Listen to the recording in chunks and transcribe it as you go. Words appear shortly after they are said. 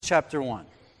chapter 1.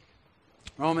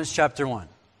 Romans chapter 1.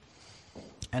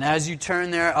 And as you turn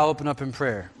there, I'll open up in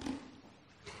prayer.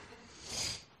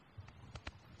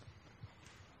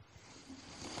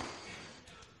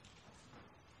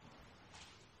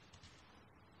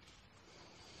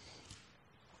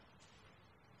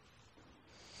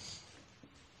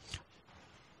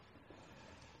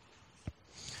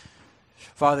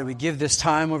 Father, we give this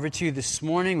time over to you this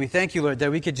morning. We thank you, Lord, that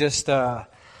we could just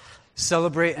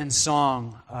celebrate in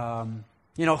song,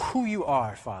 who you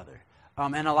are, Father.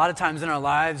 And a lot of times in our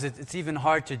lives, it's even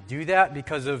hard to do that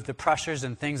because of the pressures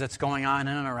and things that's going on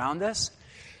in and around us.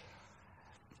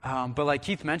 But like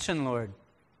Keith mentioned, Lord,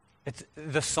 it's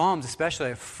the Psalms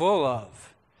especially are full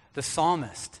of the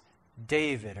psalmist,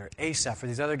 David or Asaph or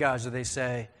these other guys where they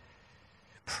say,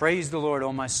 praise the Lord,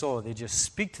 O my soul. They just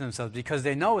speak to themselves because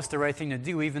they know it's the right thing to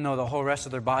do, even though the whole rest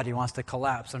of their body wants to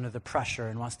collapse under the pressure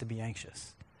and wants to be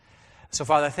anxious. So,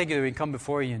 Father, I thank you that we can come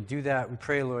before you and do that. We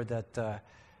pray, Lord, that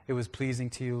it was pleasing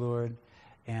to you, Lord.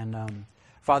 And,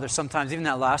 Father, sometimes, even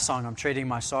that last song, I'm trading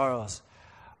my sorrows.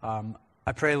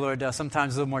 I pray, Lord,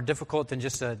 sometimes a little more difficult than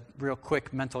just a real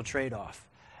quick mental trade-off.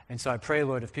 And so I pray,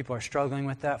 Lord, if people are struggling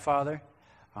with that, Father,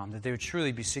 that they would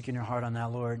truly be seeking your heart on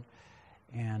that, Lord,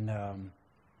 and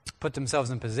put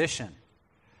themselves in position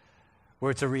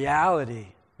where it's a reality,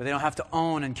 where they don't have to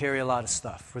own and carry a lot of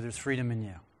stuff, where there's freedom in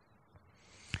you.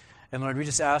 And Lord, we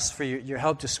just ask for your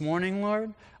help this morning,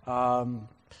 Lord,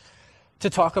 to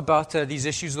talk about these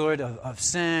issues, Lord, of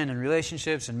sin and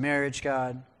relationships and marriage,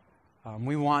 God.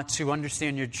 We want to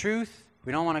understand your truth.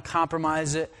 We don't want to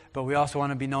compromise it, but we also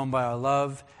want to be known by our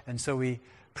love. And so we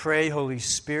pray, Holy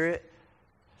Spirit,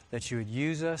 that you would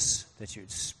use us, that you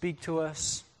would speak to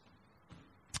us,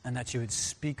 and that you would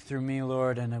speak through me,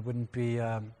 Lord, and it wouldn't be,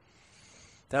 that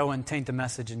wouldn't taint the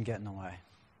message and get in the way.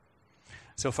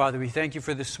 So, Father, we thank you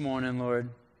for this morning, Lord,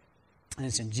 and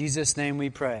it's in Jesus' name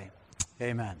we pray.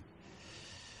 Amen.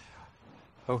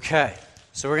 Okay,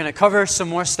 so we're going to cover some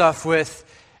more stuff with,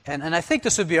 and I think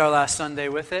this would be our last Sunday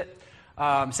with it,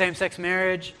 same-sex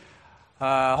marriage,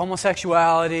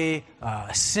 homosexuality,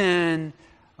 sin,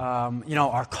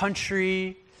 our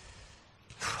country,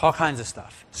 all kinds of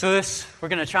stuff. So we're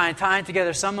going to try and tie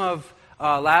together some of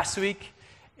last week,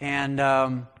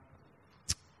 and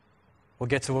we'll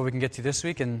get to what we can get to this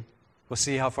week, and we'll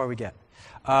see how far we get.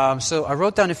 So I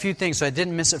wrote down a few things so I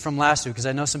didn't miss it from last week, because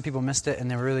I know some people missed it,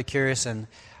 and they were really curious, and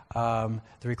the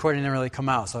recording didn't really come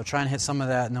out. So I'll try and hit some of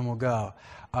that, and then we'll go.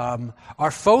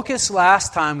 Our focus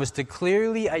last time was to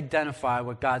clearly identify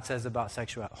what God says about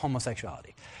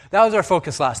homosexuality. That was our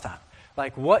focus last time.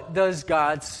 Like, what does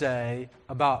God say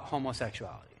about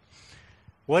homosexuality?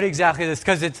 What exactly is this?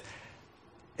 Because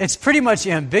it's pretty much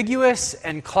ambiguous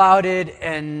and clouded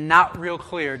and not real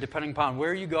clear depending upon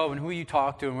where you go and who you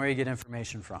talk to and where you get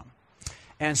information from.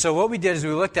 And so what we did is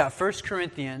we looked at 1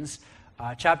 Corinthians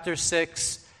chapter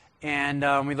 6,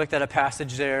 and we looked at a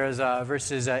passage there as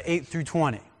verses 8 through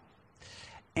 20.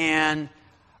 And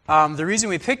the reason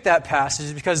we picked that passage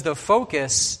is because the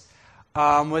focus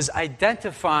was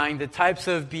identifying the types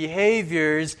of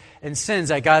behaviors and sins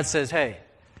that God says, hey,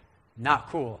 not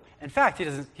cool. In fact,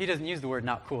 he doesn't use the word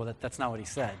not cool. That's not what he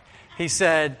said. He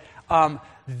said,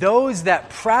 those that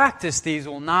practice these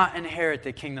will not inherit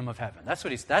the kingdom of heaven.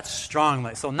 That's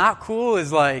strong. So not cool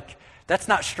is like, that's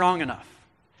not strong enough.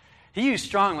 He used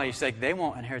strong language. He's like, they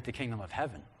won't inherit the kingdom of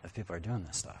heaven if people are doing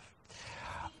this stuff.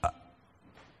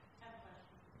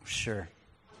 Sure.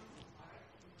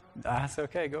 That's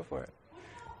okay. Go for it.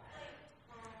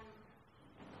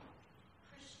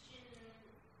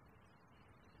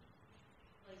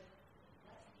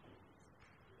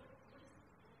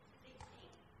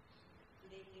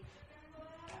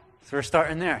 So we're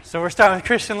starting there. So we're starting with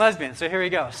Christian lesbians. So here we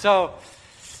go. So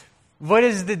what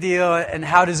is the deal and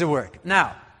how does it work?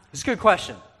 Now, it's a good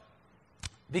question.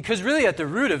 Because really at the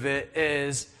root of it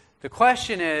is, the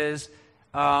question is,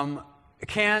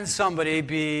 can somebody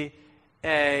be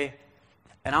and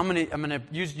I'm going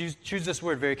to choose this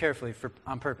word very carefully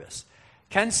on purpose.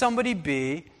 Can somebody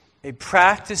be a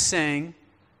practicing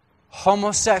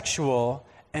homosexual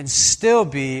and still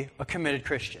be a committed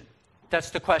Christian? That's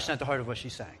the question at the heart of what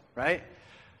she's saying, right?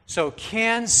 So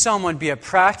can someone be a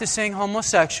practicing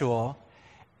homosexual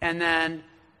and then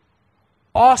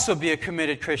also be a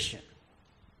committed Christian?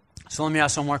 So let me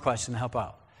ask one more question to help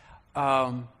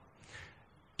out.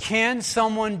 Can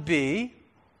someone be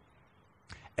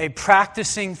a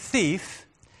practicing thief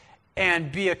and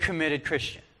be a committed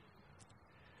Christian?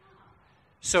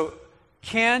 So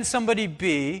can somebody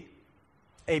be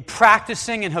a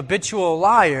practicing and habitual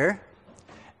liar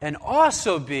and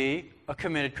also be a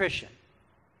committed Christian?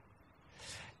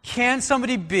 Can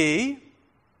somebody be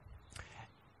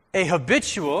a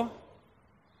habitual,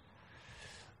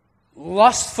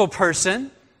 lustful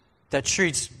person that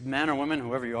treats men or women,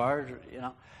 whoever you are,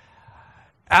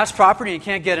 as property and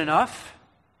can't get enough,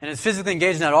 and is physically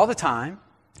engaged in that all the time,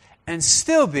 and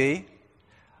still be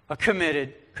a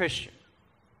committed Christian.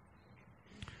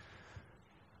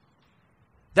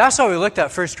 That's why we looked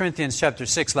at 1 Corinthians chapter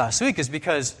 6 last week, is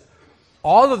because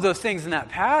all of those things in that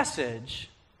passage,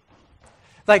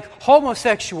 like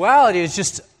homosexuality is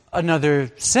just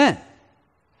another sin.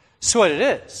 That's what it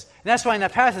is. And that's why in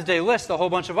that passage they list a whole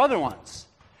bunch of other ones.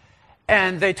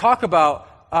 And they talk about,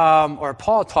 or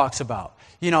Paul talks about,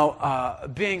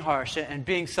 being harsh and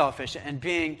being selfish and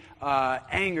being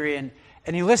angry. And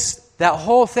he lists that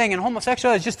whole thing. And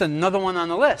homosexuality is just another one on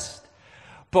the list.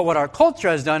 But what our culture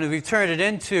has done is we've turned it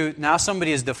into, now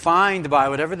somebody is defined by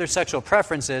whatever their sexual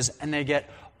preference is, and they get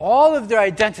all of their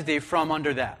identity from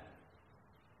under that.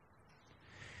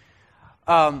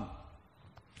 And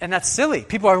that's silly.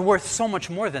 People are worth so much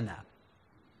more than that.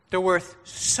 They're worth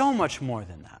so much more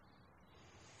than that.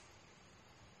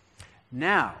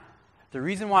 Now, the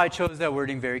reason why I chose that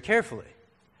wording very carefully.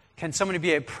 Can somebody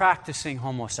be a practicing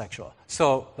homosexual?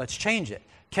 So let's change it.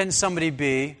 Can somebody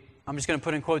be, I'm just going to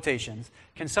put in quotations,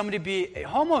 can somebody be a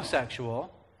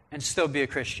homosexual and still be a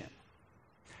Christian?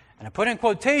 And I put in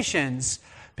quotations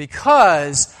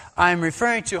because I'm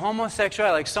referring to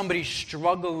homosexuality like somebody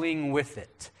struggling with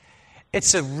it.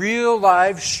 It's a real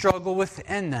live struggle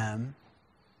within them,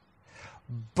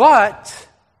 but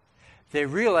they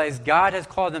realize God has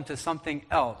called them to something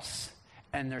else,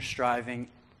 and they're striving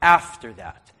after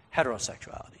that,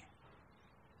 heterosexuality.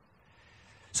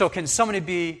 So can somebody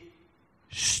be,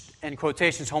 in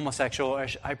quotations, homosexual, or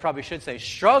I probably should say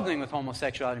struggling with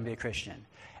homosexuality and be a Christian?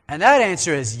 And that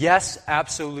answer is yes,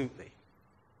 absolutely.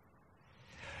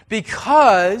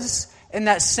 Because in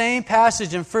that same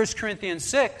passage in 1 Corinthians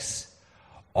 6,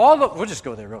 we'll just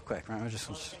go there real quick, right?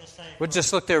 We'll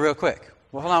just look there real quick.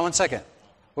 Well, hold on one second.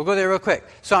 We'll go there real quick.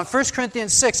 So on 1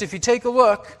 Corinthians 6, if you take a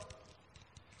look,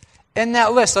 in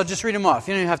that list, I'll just read them off.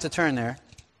 You don't even have to turn there.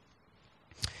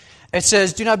 It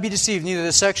says, do not be deceived, neither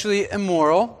the sexually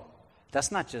immoral.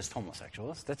 That's not just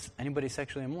homosexuals. That's anybody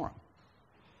sexually immoral.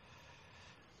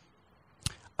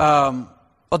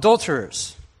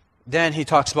 Adulterers. Then he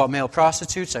talks about male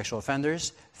prostitutes, sexual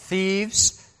offenders,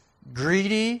 thieves,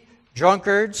 greedy,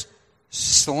 drunkards,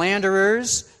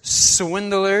 slanderers,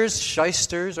 swindlers,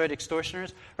 shysters, right,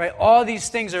 extortioners, right? All these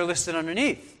things are listed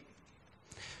underneath.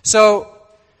 So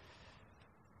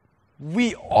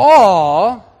we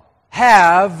all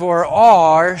have or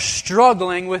are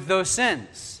struggling with those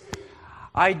sins.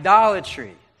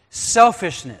 Idolatry,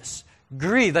 selfishness,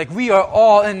 greed. Like we are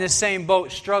all in the same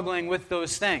boat struggling with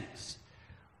those things.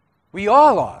 We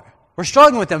all are. We're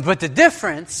struggling with them. But the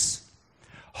difference,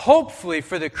 hopefully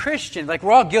for the Christian, like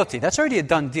we're all guilty. That's already a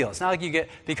done deal. It's not like you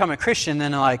become a Christian and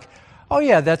then like, oh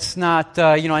yeah, that's not,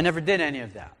 I never did any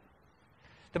of that.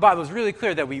 The Bible is really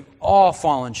clear that we've all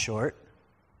fallen short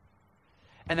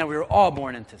and that we were all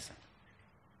born into sin.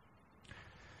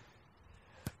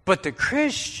 But the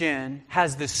Christian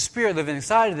has the Spirit living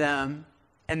inside of them,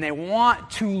 and they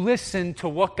want to listen to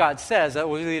what God says. That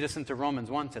will lead us into Romans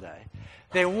 1 today.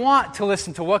 They want to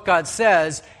listen to what God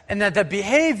says, and that the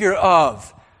behavior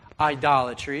of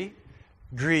idolatry,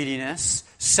 greediness,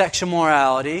 sexual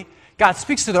morality, God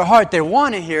speaks to their heart. They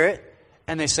want to hear it,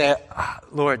 and they say,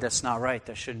 Lord, that's not right.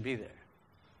 That shouldn't be there.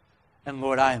 And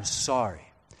Lord, I am sorry.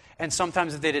 And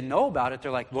sometimes if they didn't know about it,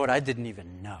 they're like, Lord, I didn't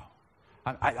even know.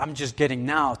 I'm just getting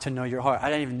now to know your heart. I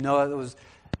didn't even know that was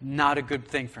not a good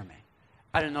thing for me.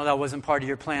 I didn't know that wasn't part of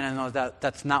your plan. I didn't know that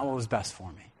that's not what was best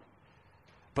for me.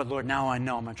 But Lord, now I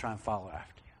know I'm going to try and follow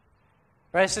after you.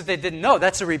 Right? So if they didn't know,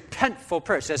 that's a repentful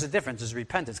person. There's a difference. There's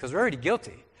repentance because we're already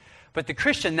guilty. But the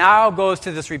Christian now goes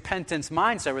to this repentance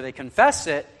mindset where they confess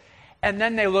it and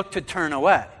then they look to turn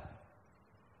away.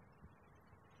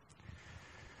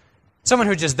 Someone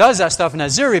who just does that stuff and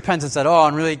has zero repentance at all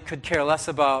and really could care less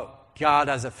about God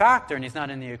as a factor and he's not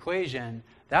in the equation,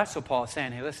 that's what Paul is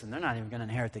saying. Hey, listen, they're not even going to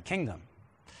inherit the kingdom.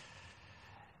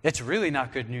 It's really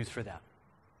not good news for them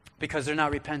because they're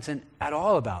not repentant at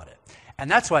all about it. And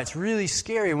that's why it's really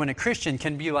scary when a Christian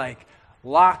can be like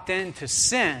locked into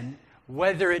sin,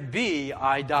 whether it be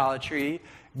idolatry,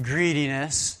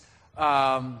 greediness,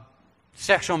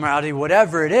 sexual immorality,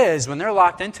 whatever it is, when they're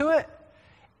locked into it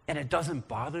and it doesn't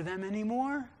bother them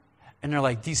anymore and they're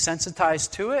like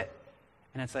desensitized to it.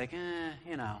 And it's like,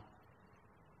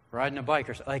 riding a bike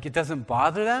or something. Like it doesn't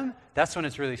bother them. That's when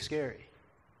it's really scary.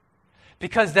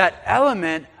 Because that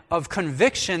element of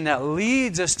conviction that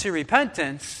leads us to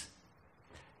repentance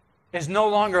is no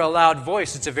longer a loud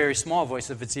voice. It's a very small voice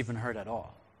if it's even heard at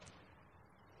all.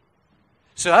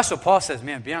 So that's what Paul says,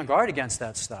 man, be on guard against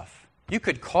that stuff. You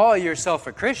could call yourself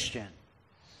a Christian,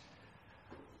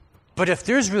 but if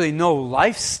there's really no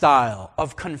lifestyle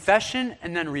of confession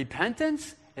and then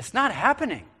repentance, it's not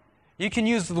happening. You can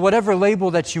use whatever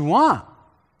label that you want.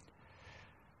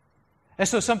 And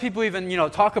so some people even,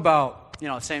 talk about,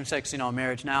 same-sex,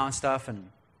 marriage now and stuff. And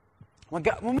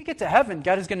when we get to heaven,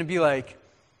 God is going to be like,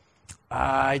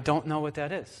 I don't know what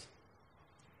that is.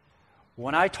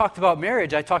 When I talked about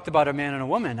marriage, I talked about a man and a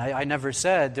woman. I never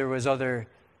said there was other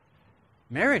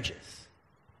marriages.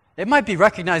 It might be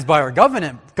recognized by our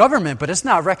government, but it's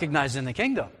not recognized in the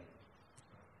kingdom.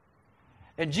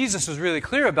 And Jesus was really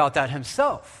clear about that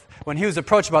himself. When he was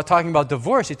approached about talking about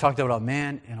divorce, he talked about a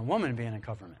man and a woman being in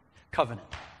covenant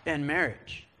in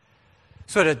marriage.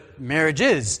 So what marriage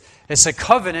is, it's a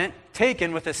covenant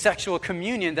taken with a sexual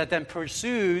communion that then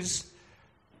pursues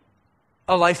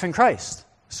a life in Christ.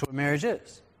 That's what marriage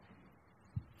is.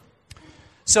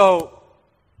 So,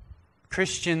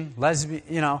 Christian,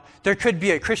 lesbian, there could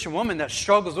be a Christian woman that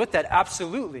struggles with that,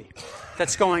 absolutely.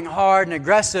 That's going hard and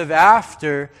aggressive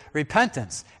after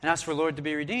repentance. And asks for the Lord to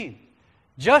be redeemed.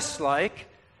 Just like,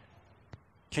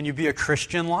 can you be a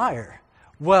Christian liar?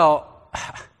 Well,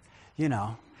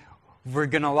 we're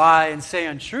going to lie and say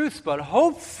untruths, but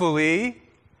hopefully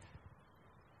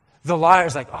the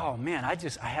liar's like, oh man, I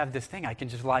have this thing. I can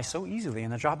just lie so easily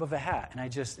in the drop of a hat. And it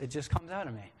just comes out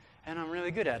of me. And I'm really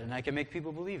good at it. And I can make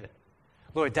people believe it.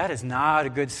 Lord, that is not a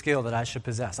good skill that I should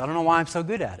possess. I don't know why I'm so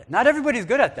good at it. Not everybody's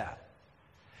good at that.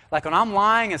 Like when I'm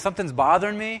lying and something's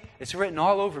bothering me, it's written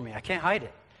all over me. I can't hide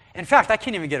it. In fact, I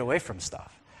can't even get away from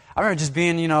stuff. I remember just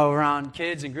being, around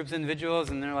kids and groups of individuals,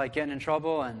 and they're like getting in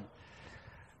trouble, and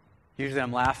usually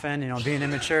I'm laughing, being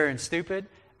immature and stupid.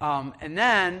 And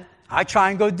then I try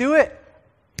and go do it.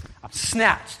 I'm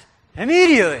snatched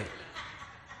immediately.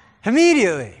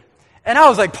 And I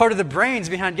was like part of the brains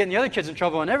behind getting the other kids in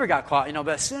trouble and never got caught, but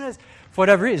as soon as, for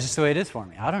whatever reason, it's just the way it is for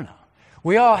me. I don't know.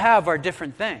 We all have our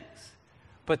different things.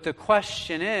 But the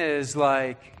question is,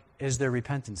 is there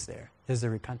repentance there? Is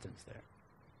there repentance there?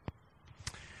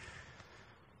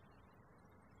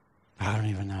 I don't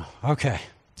even know.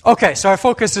 Okay, so our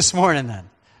focus this morning then.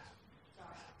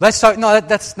 Let's talk, no,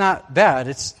 that's not bad.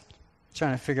 It's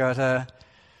trying to figure out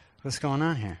what's going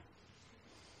on here.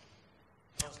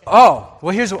 Oh,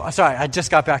 well sorry, I just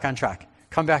got back on track.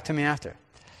 Come back to me after.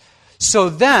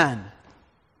 So then,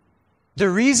 the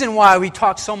reason why we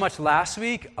talked so much last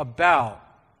week about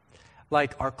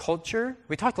our culture,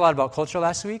 we talked a lot about culture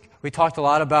last week. We talked a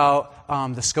lot about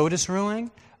the SCOTUS ruling.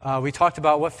 We talked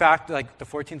about what fact, the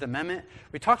 14th Amendment.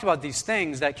 We talked about these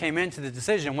things that came into the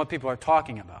decision, what people are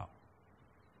talking about.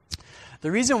 The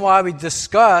reason why we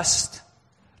discussed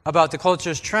about the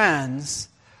culture's trends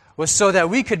was so that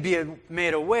we could be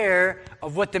made aware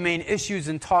of what the main issues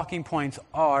and talking points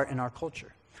are in our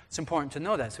culture. It's important to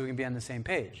know that so we can be on the same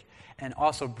page and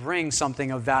also bring something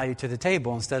of value to the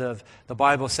table instead of the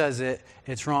Bible says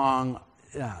it's wrong,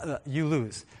 you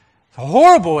lose. It's a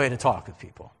horrible way to talk with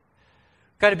people.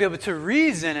 Got to be able to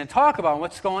reason and talk about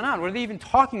what's going on. What are they even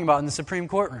talking about in the Supreme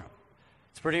Court room?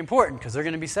 It's pretty important because they're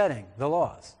going to be setting the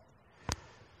laws.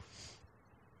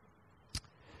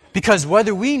 Because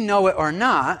whether we know it or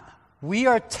not, we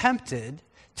are tempted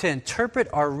to interpret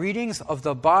our readings of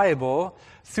the Bible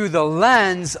through the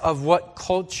lens of what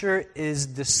culture is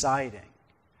deciding.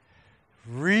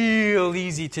 Real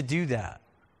easy to do that.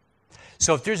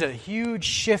 So if there's a huge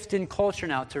shift in culture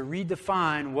now to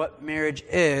redefine what marriage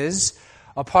is,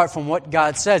 apart from what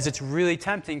God says, it's really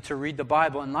tempting to read the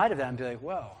Bible in light of that and be like,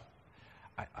 well,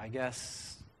 I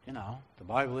guess, the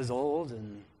Bible is old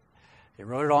and they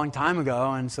wrote it a long time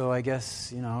ago, and so I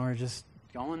guess, we're just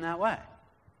going that way.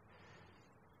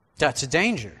 That's a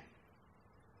danger.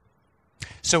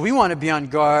 So we want to be on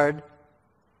guard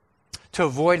to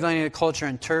avoid letting the culture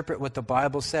interpret what the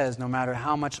Bible says, no matter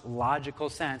how much logical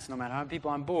sense, no matter how many people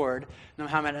on board, no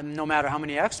matter how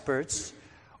many experts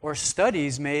or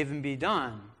studies may even be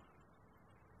done.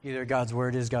 Either God's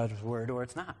Word is God's Word or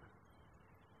it's not.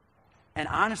 And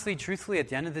honestly, truthfully, at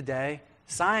the end of the day,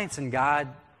 science and God,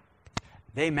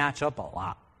 they match up a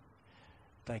lot.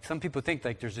 Some people think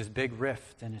there's this big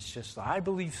rift, and it's just, I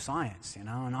believe science, and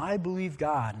I believe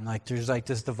God, and there's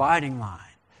this dividing line.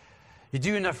 You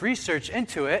do enough research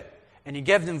into it, and you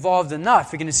get involved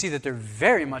enough, you're going to see that they're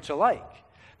very much alike.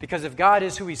 Because if God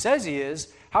is who He says He is,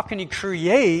 how can He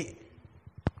create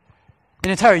an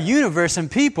entire universe and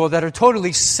people that are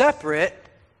totally separate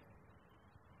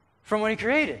from what He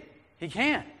created? He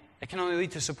can't. It can only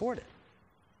lead to support it.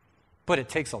 But it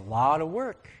takes a lot of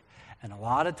work and a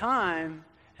lot of time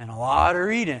and a lot of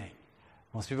reading.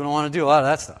 Most people don't want to do a lot of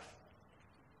that stuff.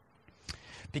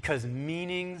 Because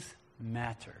meanings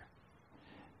matter.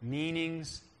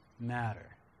 Meanings matter.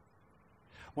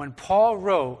 When Paul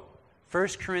wrote 1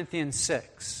 Corinthians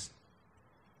 6,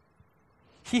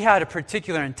 he had a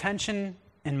particular intention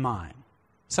in mind,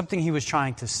 something he was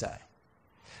trying to say.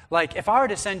 Like if I were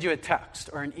to send you a text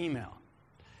or an email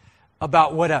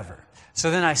about whatever,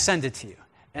 so then I send it to you,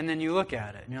 and then you look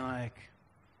at it, and you're like,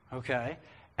 okay.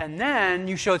 And then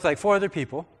you show it to like 4 other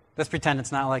people. Let's pretend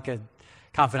it's not like a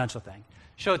confidential thing.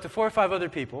 Show it to 4 or 5 other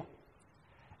people,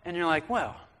 and you're like,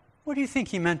 well, what do you think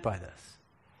he meant by this?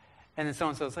 And then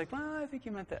so-and-so is like, well, I think he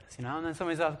meant this, you know. And then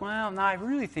somebody's like, well, no, I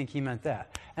really think he meant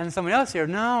that. And then somebody else here,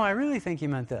 no, I really think he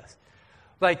meant this.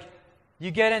 Like,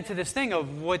 you get into this thing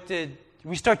of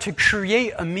we start to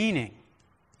create a meaning.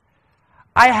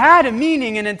 I had a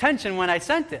meaning and intention when I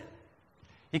sent it.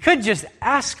 You could just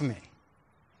ask me.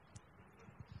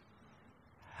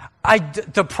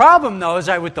 The problem, though, is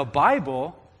with the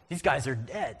Bible, these guys are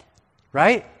dead,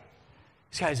 right?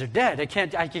 These guys are dead. I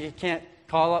can't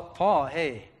call up Paul,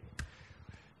 hey,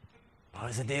 what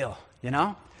was the deal, you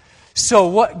know? So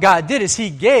what God did is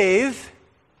he gave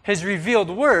his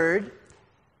revealed word,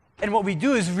 and what we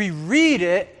do is we read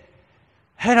it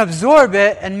and absorb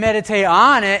it and meditate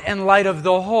on it in light of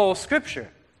the whole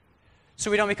Scripture. So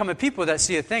we don't become a people that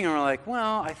see a thing and we're like,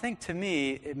 well, I think to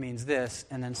me it means this,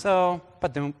 and then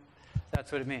but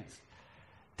that's what it means.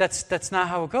 That's not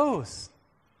how it goes.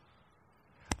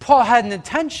 Paul had an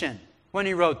intention when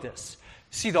he wrote this.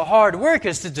 See, the hard work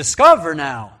is to discover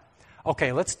now.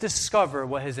 Okay, let's discover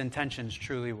what his intentions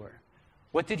truly were.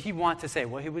 What did he want to say?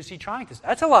 What was he trying to say?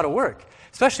 That's a lot of work,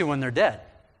 especially when they're dead.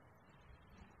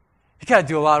 You got to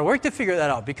do a lot of work to figure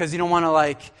that out because you don't want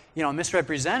to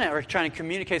misrepresent it or trying to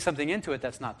communicate something into it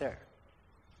that's not there.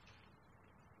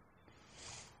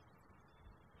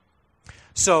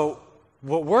 So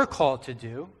what we're called to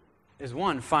do is,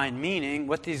 one, find meaning,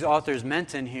 what these authors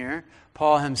meant in here,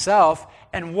 Paul himself,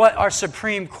 and what our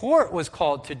Supreme Court was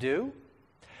called to do.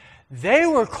 They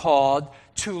were called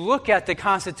to look at the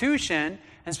Constitution,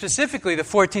 and specifically the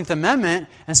 14th Amendment,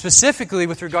 and specifically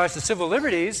with regards to civil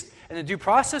liberties and the Due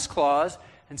Process Clause,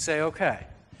 and say, okay,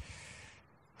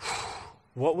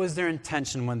 what was their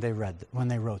intention when they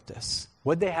wrote this?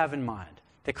 What did they have in mind?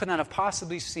 They could not have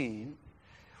possibly seen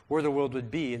where the world would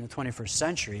be in the 21st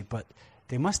century, but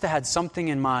they must have had something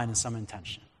in mind and some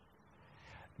intention.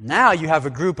 Now you have a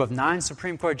group of 9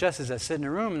 Supreme Court justices that sit in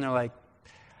a room and they're like,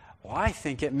 well, I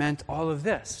think it meant all of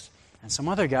this. And some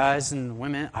other guys and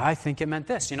women, I think it meant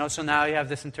this. So now you have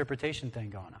this interpretation thing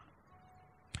going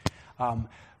on.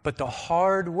 But the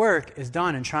hard work is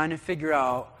done in trying to figure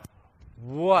out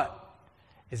what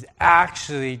is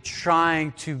actually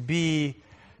trying to be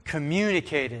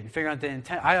communicated and figure out the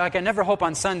intent. I never hope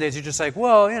on Sundays you're just like,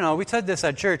 well, we said this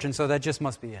at church, and so that just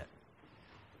must be it.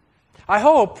 I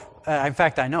hope, in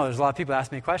fact, I know there's a lot of people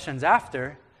ask me questions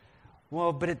after,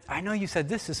 well, but I know you said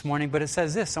this morning, but it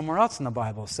says this somewhere else in the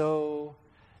Bible. So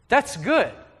that's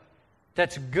good.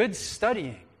 That's good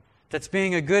studying. That's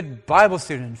being a good Bible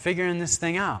student, figuring this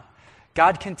thing out.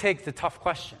 God can take the tough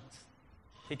questions.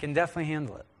 He can definitely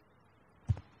handle it.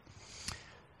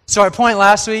 So our point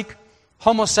last week,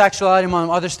 homosexuality, among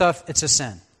other stuff, it's a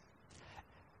sin.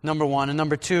 Number 1. And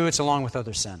number 2, it's along with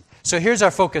other sin. So here's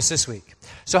our focus this week.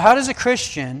 So how does a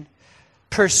Christian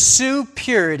pursue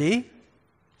purity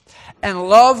and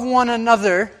love one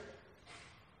another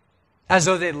as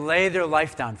though they lay their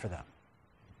life down for them?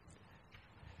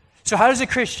 So how does a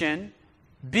Christian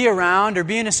be around or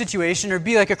be in a situation or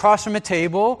be like across from a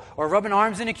table or rubbing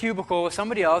arms in a cubicle with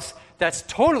somebody else that's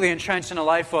totally entrenched in a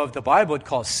life of the Bible would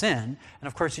call sin? And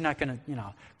of course, you're not going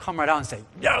to, come right out and say,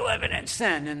 you're living in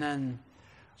sin. And then,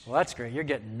 well, that's great. You're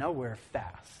getting nowhere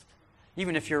fast.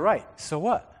 Even if you're right. So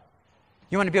what?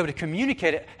 You want to be able to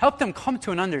communicate it, help them come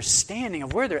to an understanding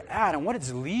of where they're at and what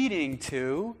it's leading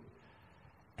to,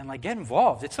 and get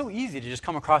involved. It's so easy to just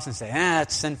come across and say,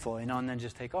 that's sinful, and then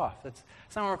just take off. That's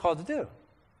not what we're called to do.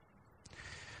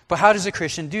 But how does a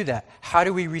Christian do that? How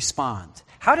do we respond?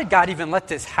 How did God even let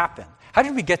this happen? How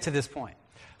did we get to this point?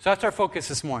 So that's our focus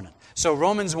this morning. So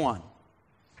Romans 1.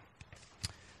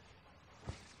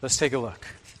 Let's take a look.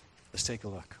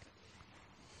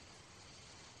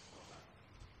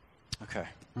 Okay,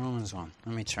 Romans 1.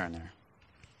 Let me turn there.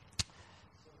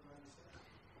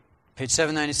 Page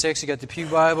 796, you got the Pew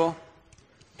Bible.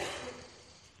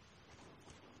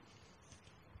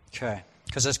 Okay,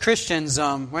 because as Christians,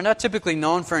 we're not typically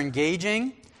known for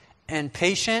engaging and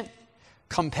patient,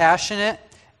 compassionate,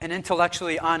 and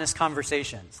intellectually honest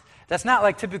conversations. That's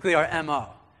not typically our MO.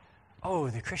 Oh,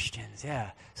 the Christians,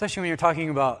 yeah. Especially when you're talking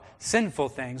about sinful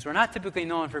things. We're not typically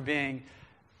known for being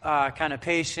kind of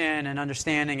patient and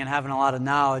understanding and having a lot of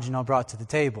knowledge, brought to the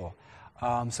table.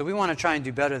 So we want to try and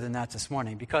do better than that this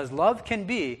morning, because love it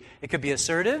could be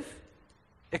assertive,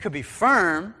 it could be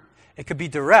firm, it could be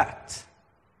direct.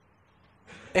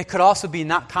 It could also be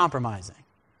not compromising.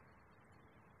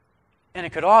 And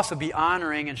it could also be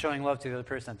honoring and showing love to the other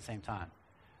person at the same time.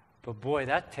 But boy,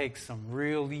 that takes some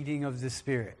real leading of the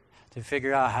Spirit to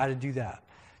figure out how to do that.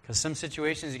 Because some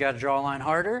situations you got to draw a line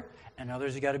harder, and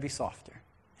others you got to be softer.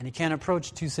 And you can't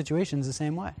approach two situations the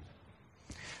same way.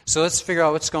 So let's figure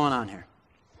out what's going on here.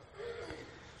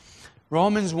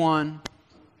 Romans 1,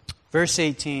 verse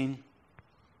 18.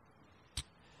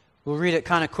 We'll read it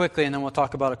kind of quickly, and then we'll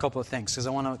talk about a couple of things, because I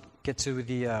want to get to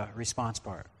the response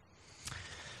part.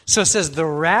 So it says, the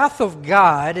wrath of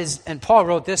God is, and Paul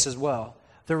wrote this as well,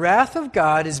 the wrath of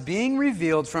God is being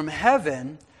revealed from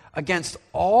heaven against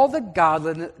all the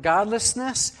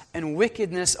godlessness and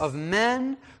wickedness of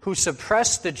men who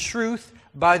suppress the truth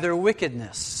by their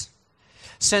wickedness.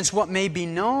 Since what may be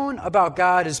known about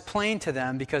God is plain to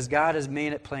them, because God has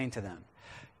made it plain to them.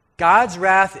 God's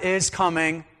wrath is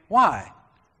coming. Why?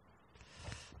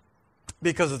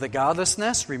 Because of the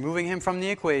godlessness, removing him from the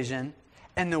equation,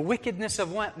 and the wickedness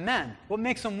of men. What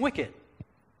makes them wicked?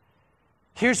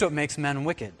 Here's what makes men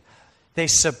wicked. They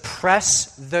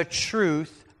suppress the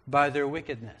truth by their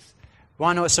wickedness. You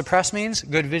want to know what suppress means?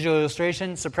 Good visual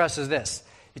illustration. Suppress is this.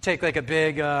 You take like a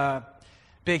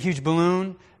big, huge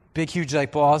balloon, big, huge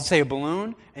like ball, let's say a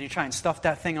balloon, and you try and stuff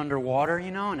that thing underwater,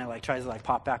 and it tries to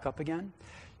pop back up again.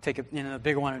 Take it, the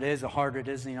bigger one it is, the harder it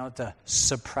is, to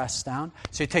suppress down.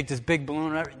 So you take this big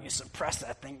balloon, and you suppress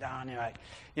that thing down.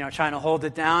 You're trying to hold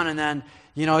it down, and then,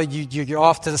 you're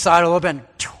off to the side a little bit, and,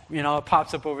 it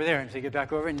pops up over there. And so you get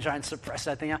back over it, and you try and suppress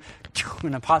that thing out,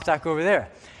 and it pops back over there.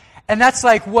 And that's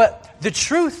like what the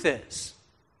truth is.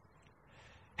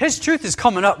 His truth is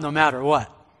coming up no matter what.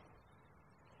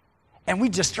 And we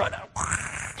just try to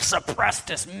suppress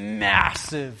this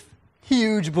massive,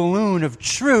 huge balloon of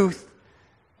truth.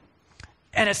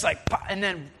 And it's like, and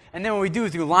then what we do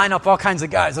is we line up all kinds of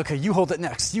guys. Okay, you hold it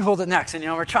next. You hold it next. And,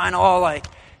 we're trying to all,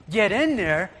 get in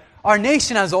there. Our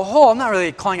nation as a whole, I'm not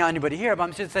really calling out anybody here, but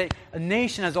I'm just saying a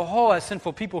nation as a whole has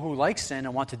sinful people who like sin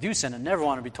and want to do sin and never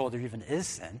want to be told there even is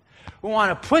sin. We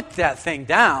want to put that thing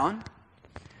down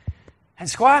and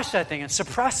squash that thing and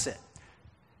suppress it.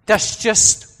 That's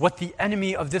just what the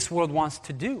enemy of this world wants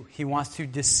to do. He wants to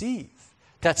deceive.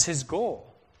 That's his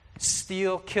goal.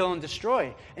 Steal, kill, and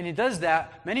destroy. And he does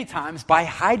that many times by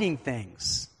hiding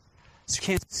things. So you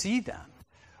can't see them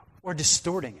or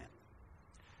distorting it.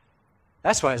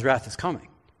 That's why his wrath is coming.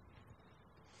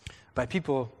 By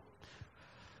people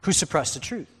who suppress the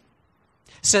truth.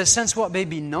 It says, since what may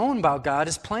be known about God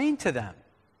is plain to them,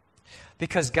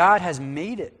 because God has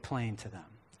made it plain to them.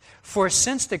 For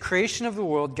since the creation of the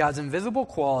world, God's invisible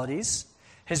qualities,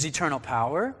 his eternal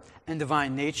power, and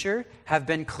divine nature have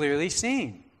been clearly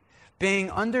seen,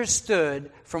 being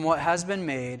understood from what has been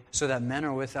made, so that men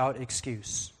are without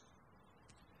excuse.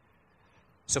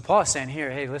 So Paul is saying here,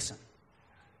 hey, listen,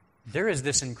 there is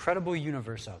this incredible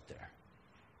universe out there.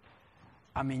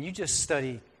 I mean, you just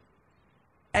study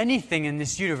anything in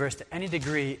this universe to any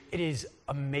degree, it is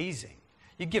amazing.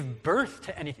 You give birth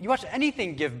to anything. You watch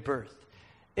anything give birth.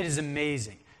 It is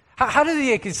amazing. How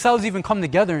do the cells even come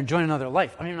together and join another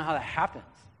life? I don't even know how that happens.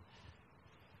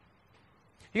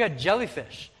 You got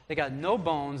jellyfish. They got no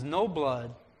bones, no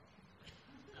blood.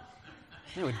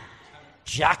 They would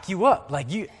jack you up.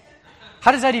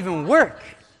 How does that even work?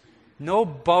 No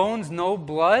bones, no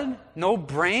blood, no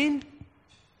brain?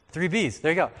 3 B's.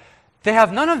 There you go. They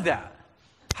have none of that.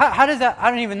 How does that? I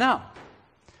don't even know.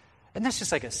 And that's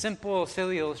just like a simple,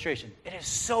 silly illustration. It is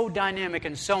so dynamic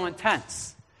and so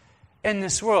intense in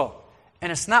this world.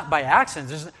 And it's not by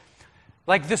accident.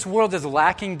 This world is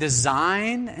lacking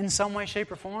design in some way,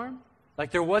 shape, or form.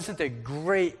 There wasn't a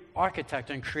great architect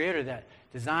and creator that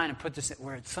designed and put this in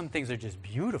where some things are just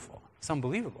beautiful. It's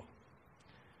unbelievable.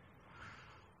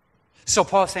 So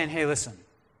Paul's saying, hey, listen,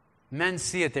 men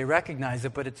see it, they recognize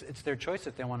it, but it's their choice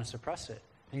if they want to suppress it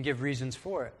and give reasons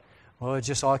for it. Well, it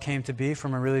just all came to be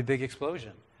from a really big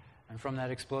explosion. And from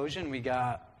that explosion, we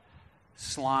got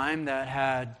slime that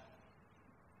had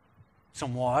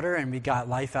some water, and we got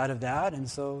life out of that, and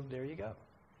so there you go.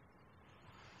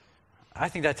 I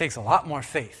think that takes a lot more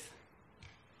faith,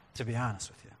 to be honest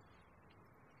with you.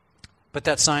 But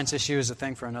that science issue is a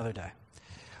thing for another day.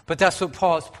 But that's what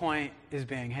Paul's point is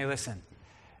being. Hey, listen,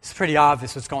 it's pretty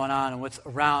obvious what's going on and what's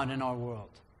around in our world.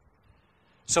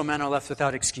 So men are left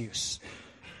without excuse.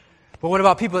 But what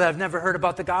about people that have never heard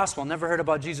about the gospel, never heard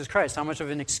about Jesus Christ? How much of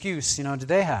an excuse, do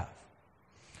they have?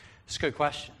 It's a good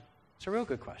question. It's a real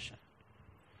good question.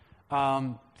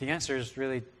 The answer is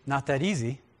really not that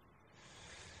easy.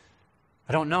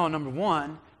 I don't know, number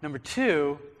one. Number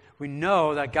two, we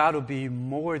know that God will be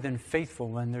more than faithful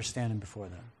when they're standing before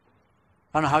them.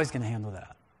 I don't know how he's going to handle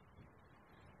that.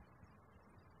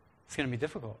 It's going to be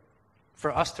difficult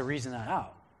for us to reason that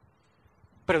out.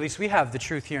 But at least we have the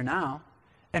truth here now,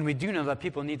 and we do know that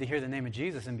people need to hear the name of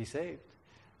Jesus and be saved.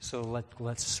 So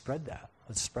let's spread that.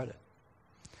 Let's spread it.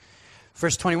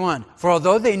 Verse 21, for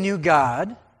although they knew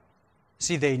God,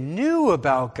 see, they knew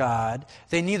about God,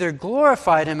 they neither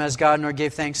glorified him as God nor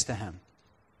gave thanks to him.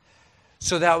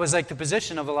 So that was like the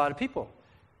position of a lot of people.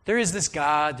 There is this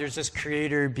God, there's this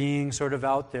creator being sort of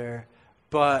out there,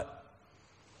 but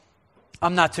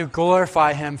I'm not to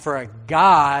glorify him for a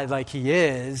God like he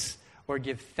is, or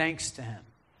give thanks to him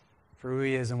for who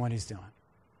he is and what he's doing.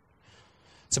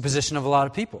 It's a position of a lot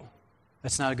of people.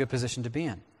 That's not a good position to be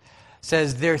in. It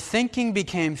says, their thinking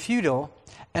became futile,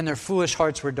 and their foolish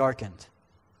hearts were darkened.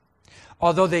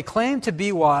 Although they claimed to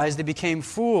be wise, they became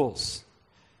fools,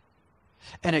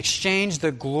 and exchanged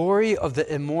the glory of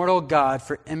the immortal God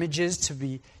for images to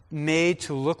be made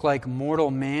to look like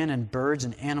mortal man and birds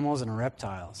and animals and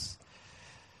reptiles.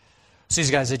 So these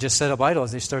guys, they just set up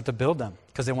idols. They start to build them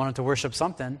because they wanted to worship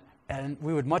something, and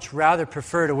we would much rather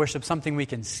prefer to worship something we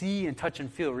can see and touch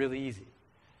and feel really easy.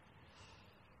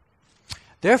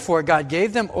 Therefore, God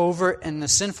gave them over in the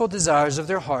sinful desires of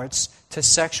their hearts to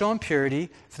sexual impurity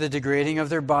for the degrading of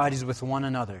their bodies with one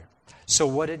another. So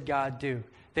what did God do?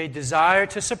 They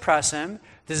desired to suppress him,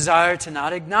 desired to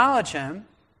not acknowledge him,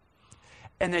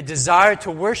 and they desired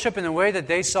to worship in the way that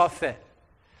they saw fit.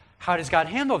 How does God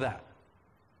handle that?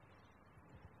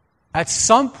 At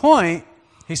some point,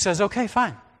 he says, okay,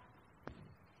 fine.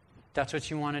 That's what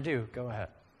you want to do. Go ahead.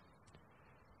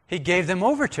 He gave them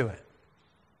over to it.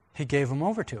 He gave them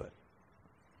over to it.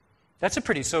 That's a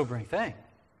pretty sobering thing.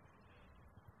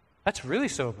 That's really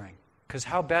sobering. Because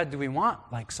how bad do we want,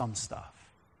 like, some stuff?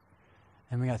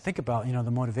 And we got to think about, the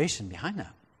motivation behind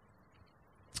that.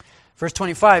 Verse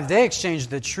 25, they exchanged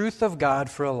the truth of God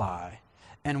for a lie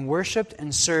and worshipped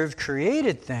and served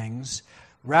created things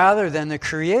rather than the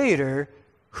Creator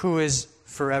who is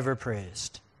forever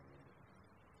praised.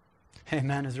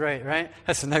 Amen is right?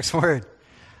 That's the next word.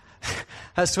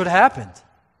 That's what happened.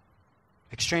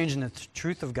 Exchanging the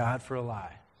truth of God for a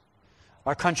lie.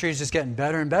 Our country is just getting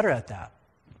better and better at that.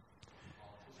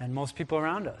 And most people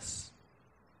around us.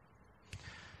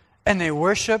 And they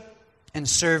worship and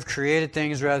serve created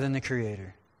things rather than the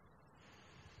Creator.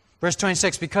 Verse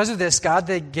 26, because of this, God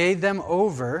they gave them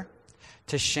over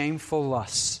to shameful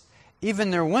lusts. Even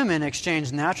their women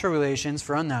exchanged natural relations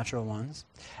for unnatural ones.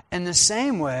 In the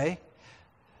same way,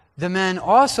 the men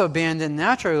also abandoned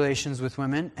natural relations with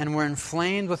women and were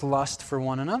inflamed with lust for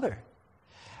one another.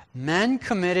 Men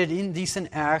committed indecent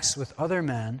acts with other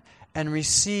men and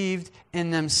received in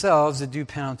themselves the due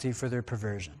penalty for their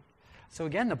perversion. So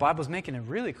again, the Bible's making it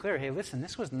really clear, hey, listen,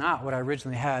 this was not what I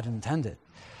originally had intended.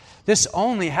 This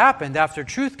only happened after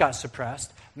truth got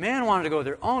suppressed. Man wanted to go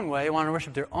their own way, wanted to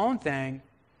worship their own thing,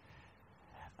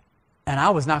 and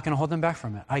I was not going to hold them back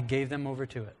from it. I gave them over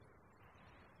to it.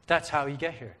 That's how you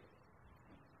get here.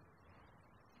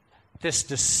 This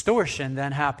distortion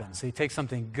then happens. So you take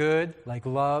something good, like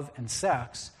love and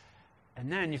sex,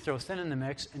 and then you throw sin in the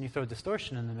mix, and you throw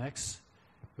distortion in the mix,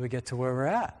 we get to where we're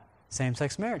at.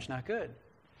 Same-sex marriage, not good.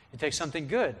 You take something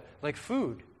good, like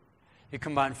food. You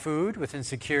combine food with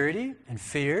insecurity and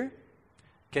fear,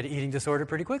 get an eating disorder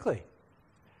pretty quickly.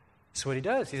 That's what he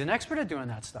does. He's an expert at doing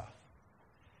that stuff.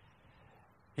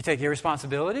 You take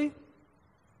irresponsibility,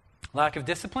 lack of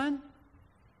discipline,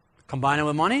 combine it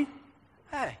with money,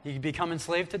 hey, you become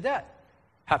enslaved to debt.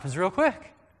 Happens real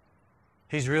quick.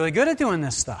 He's really good at doing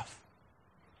this stuff.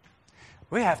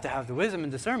 We have to have the wisdom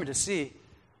and discernment to see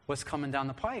what's coming down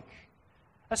the pike.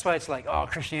 That's why it's like,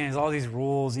 Christianity has all these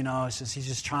rules, it's just he's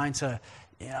just trying to,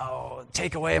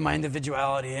 take away my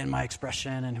individuality and my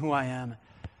expression and who I am.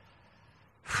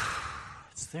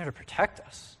 It's there to protect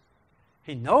us.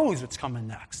 He knows what's coming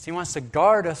next. He wants to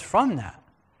guard us from that.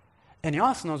 And he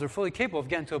also knows we're fully capable of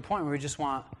getting to a point where we just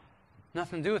want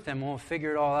nothing to do with him. We'll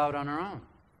figure it all out on our own.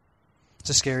 It's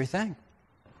a scary thing.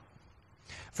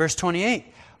 Verse 28,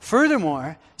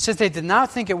 furthermore, since they did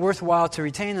not think it worthwhile to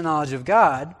retain the knowledge of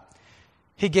God,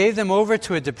 he gave them over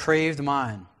to a depraved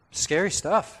mind. Scary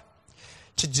stuff.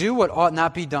 To do what ought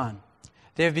not be done.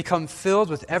 They have become filled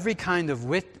with every kind of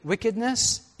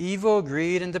wickedness, evil,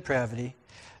 greed, and depravity.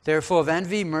 They are full of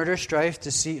envy, murder, strife,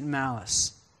 deceit, and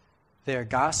malice. They are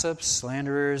gossips,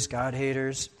 slanderers,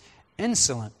 God-haters,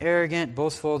 insolent, arrogant,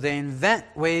 boastful. They invent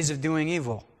ways of doing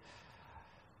evil.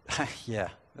 Yeah.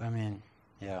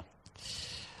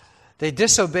 They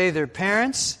disobey their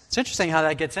parents. It's interesting how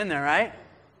that gets in there, right?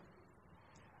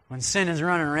 When sin is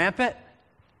running rampant.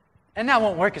 And that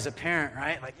won't work as a parent,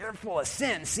 right? Like, you're full of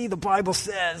sin. See, the Bible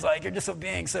says, like, you're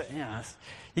disobeying. So,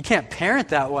 you can't parent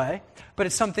that way. But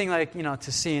it's something like,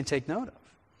 to see and take note of.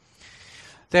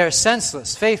 They are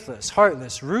senseless, faithless,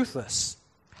 heartless, ruthless.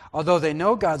 Although they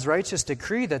know God's righteous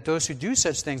decree that those who do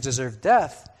such things deserve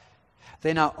death,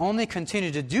 they not only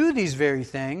continue to do these very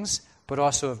things, but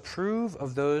also approve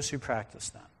of those who practice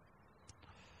them.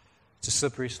 It's a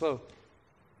slippery slope.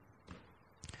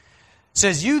 It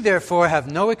says, you therefore have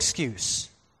no excuse.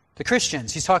 The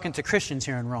Christians, he's talking to Christians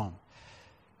here in Rome.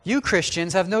 You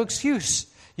Christians have no excuse.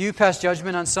 You pass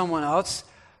judgment on someone else,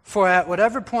 for at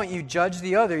whatever point you judge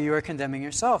the other, you are condemning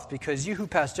yourself, because you who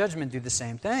pass judgment do the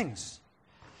same things.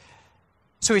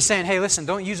 So he's saying, hey, listen,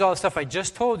 don't use all the stuff I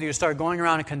just told you to start going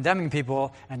around and condemning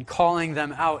people and calling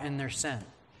them out in their sin.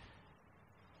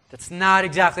 That's not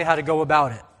exactly how to go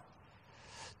about it.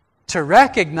 To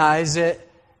recognize it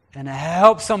and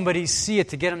help somebody see it,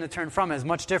 to get them to turn from it, is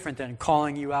much different than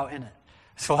calling you out in it.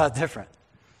 It's a lot different.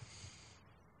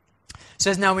 It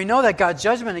says, now we know that God's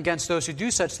judgment against those who do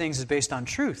such things is based on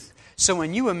truth. So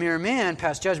when you, a mere man,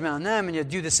 pass judgment on them and you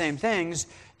do the same things,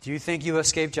 do you think you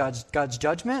escape God's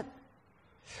judgment?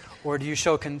 Or do you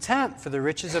show contempt for the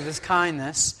riches of his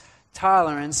kindness,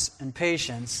 tolerance, and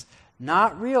patience,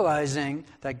 not realizing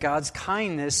that God's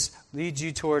kindness leads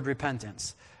you toward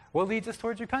repentance? What leads us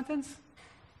towards repentance?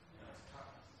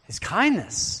 His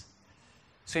kindness.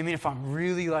 So you mean if I'm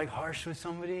really harsh with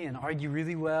somebody and argue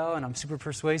really well and I'm super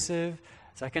persuasive,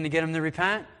 is that going to get him to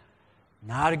repent?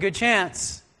 Not a good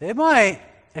chance. It might.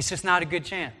 It's just not a good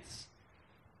chance.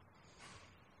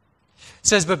 It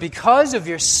says, but because of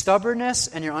your stubbornness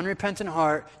and your unrepentant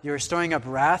heart, you are storing up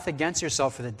wrath against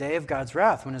yourself for the day of God's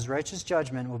wrath, when his righteous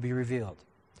judgment will be revealed.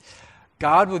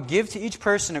 God will give to each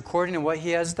person according to what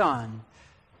he has done.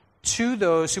 To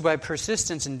those who by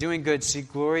persistence in doing good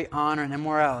seek glory, honor, and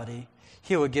immorality,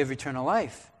 he will give eternal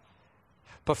life.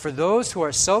 But for those who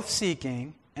are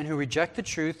self-seeking and who reject the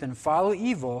truth and follow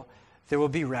evil, there will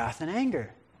be wrath and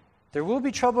anger. There will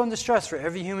be trouble and distress for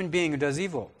every human being who does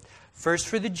evil. First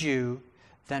for the Jew,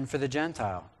 then for the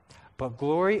Gentile. But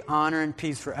glory, honor, and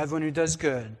peace for everyone who does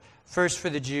good. First for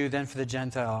the Jew, then for the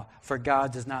Gentile. For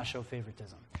God does not show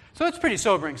favoritism. So it's pretty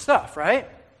sobering stuff, right?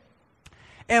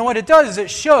 And what it does is it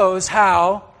shows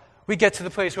how we get to the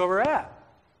place where we're at.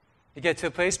 You get to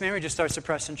a place, maybe you just start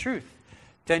suppressing truth.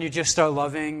 Then you just start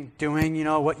loving, doing,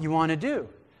 what you want to do.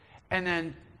 And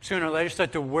then sooner or later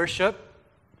start to worship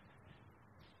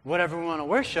whatever we want to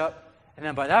worship. And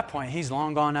then by that point, he's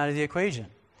long gone out of the equation.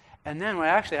 And then what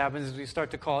actually happens is we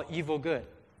start to call evil good.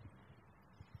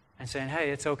 And saying, hey,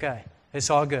 it's okay. It's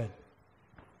all good.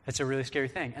 It's a really scary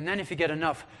thing. And then if you get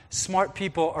enough smart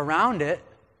people around it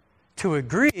to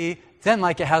agree, then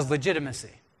it has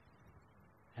legitimacy.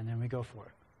 And then we go for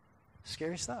it.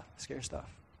 Scary stuff. Scary stuff.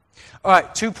 All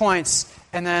right, 2 points.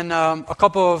 And then a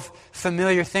couple of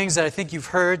familiar things that I think you've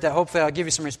heard that hopefully I'll give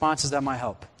you some responses that might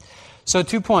help. So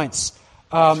 2 points.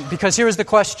 Because here is the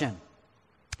question.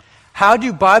 How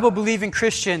do Bible-believing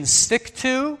Christians stick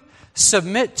to,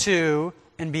 submit to,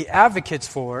 and be advocates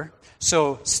for?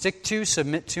 So stick to,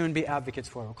 submit to, and be advocates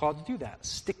for. We're called to do that.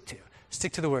 Stick to.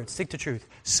 Stick to the word. Stick to truth.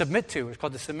 Submit to. We're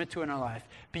called to submit to in our life.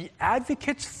 Be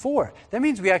advocates for. That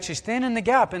means we actually stand in the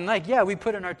gap and we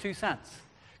put in our 2 cents.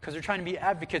 Because we're trying to be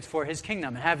advocates for his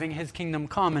kingdom and having his kingdom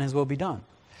come and his will be done.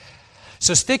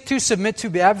 So stick to, submit to,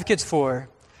 be advocates for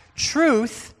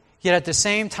truth, yet at the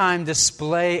same time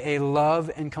display a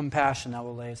love and compassion that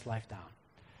will lay its life down.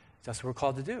 That's what we're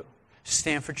called to do.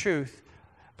 Stand for truth,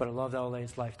 but a love that will lay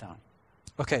its life down.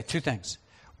 Okay, 2 things.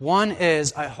 One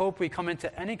is, I hope we come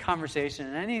into any conversation,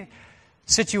 in any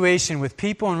situation with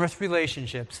people and with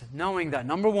relationships, knowing that,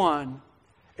 number one,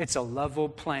 it's a level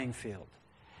playing field.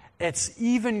 It's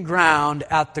even ground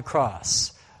at the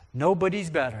cross. Nobody's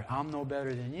better. I'm no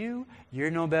better than you.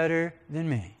 You're no better than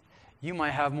me. You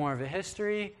might have more of a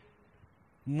history,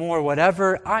 more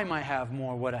whatever. I might have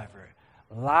more whatever.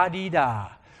 La-di-da.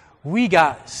 We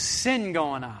got sin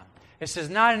going on. This is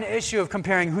not an issue of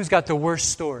comparing who's got the worst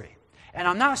story. And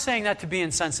I'm not saying that to be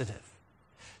insensitive.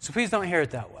 So please don't hear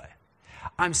it that way.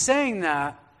 I'm saying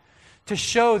that to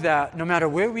show that no matter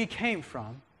where we came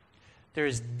from, there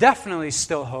is definitely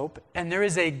still hope, and there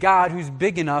is a God who's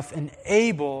big enough and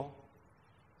able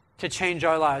to change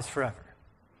our lives forever.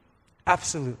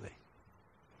 Absolutely.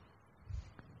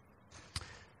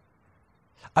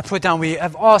 I put down, we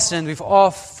have all sinned, we've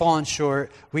all fallen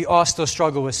short, we all still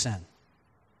struggle with sin.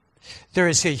 There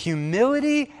is a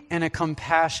humility and a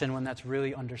compassion when that's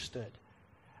really understood.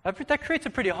 That creates a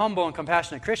pretty humble and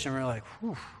compassionate Christian. We're like,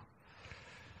 whew,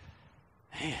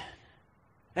 Man.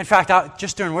 In fact,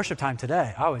 just during worship time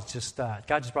today, I was just, God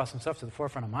just brought some stuff to the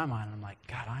forefront of my mind, and I'm like,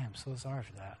 God, I am so sorry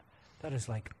for that. That is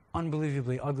like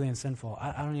unbelievably ugly and sinful.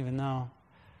 I don't even know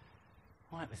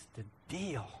what was the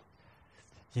deal.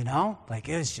 You know? Like,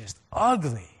 it was just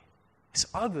ugly. It's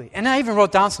ugly. And I even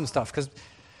wrote down some stuff, because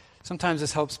sometimes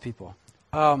this helps people.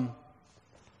 Where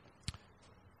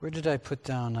did I put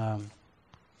down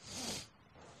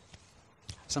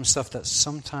some stuff that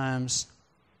sometimes...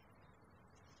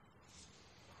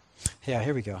 Yeah,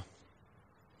 here we go.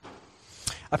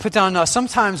 I put down,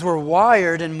 sometimes we're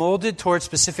wired and molded towards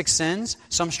specific sins,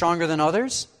 some stronger than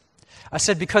others. I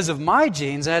said because of my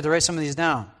genes, I had to write some of these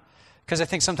down, because I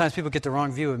think sometimes people get the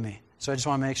wrong view of me. So I just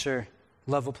want to make sure,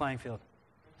 level playing field.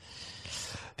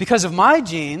 Because of my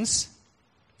genes,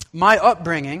 my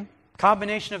upbringing,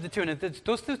 combination of the two, and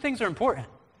those two things are important,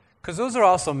 because those are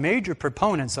also major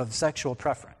proponents of sexual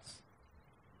preference.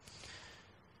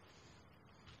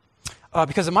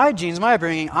 Because of my genes, my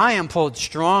upbringing, I am pulled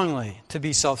strongly to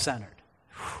be self-centered.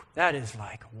 That is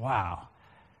like, wow.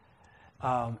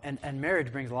 And marriage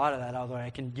brings a lot of that out,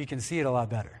 although you can see it a lot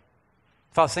better.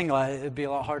 If I was single, it would be a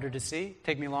lot harder to see.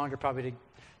 Take me longer probably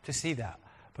to see that.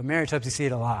 But marriage helps you see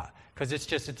it a lot. Because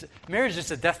marriage is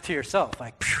just a death to yourself.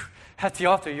 Like, at the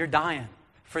altar, you're dying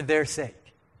for their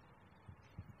sake.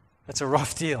 That's a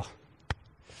rough deal.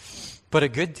 But a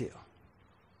good deal.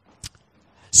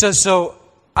 So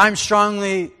I'm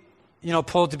strongly,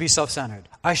 pulled to be self-centered.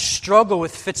 I struggle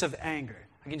with fits of anger.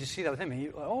 I can just see that with him.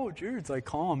 Jared's like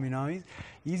calm, he's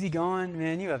easygoing.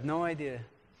 Man, you have no idea.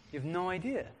 You have no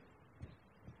idea.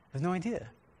 There's no idea.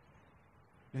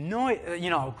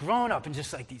 Growing up and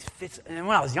just like these fits. And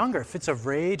when I was younger, fits of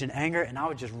rage and anger, and I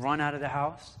would just run out of the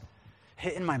house,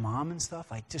 hitting my mom and stuff,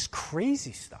 like just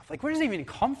crazy stuff. Like, where does it even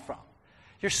come from?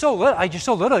 You're so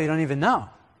little, you don't even know.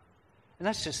 And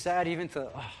that's just sad even to...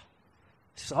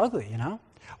 It's just ugly,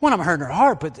 When I'm hurting her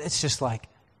heart, but it's just like,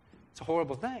 it's a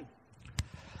horrible thing.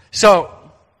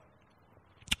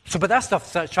 But that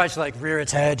stuff tries to like rear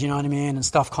its head, you know what I mean? And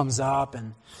stuff comes up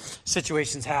and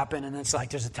situations happen, and it's like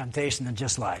there's a temptation to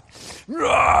just like,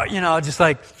 just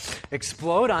like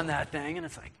explode on that thing. And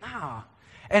it's like, no.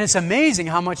 And it's amazing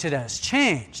how much it has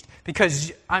changed.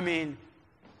 Because,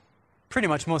 pretty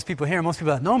much most people here, most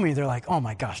people that know me, they're like, oh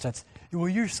my gosh,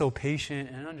 you're so patient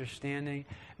and understanding.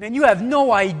 Man, you have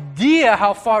no idea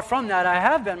how far from that I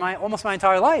have been almost my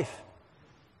entire life.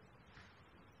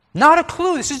 Not a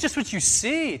clue. This is just what you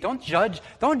see. Don't judge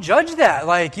that.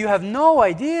 Like, you have no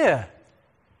idea.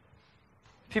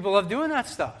 People love doing that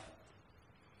stuff.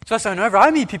 So whenever I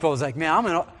meet people, it's like,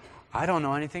 man, I don't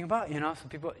know anything about it. So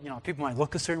people might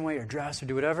look a certain way or dress or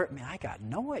do whatever. Man, I got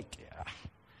no idea.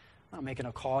 I'm not making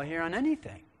a call here on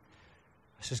anything.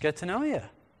 Let's just get to know you.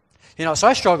 So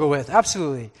I struggle with,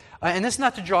 absolutely. And this is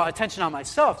not to draw attention on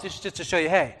myself, just to show you,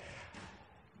 hey,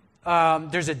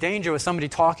 there's a danger with somebody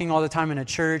talking all the time in a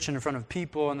church and in front of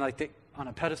people and like on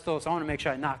a pedestal, so I want to make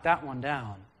sure I knock that one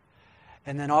down.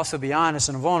 And then also be honest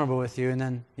and vulnerable with you, and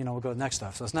then, we'll go to the next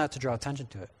stuff. So it's not to draw attention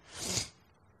to it.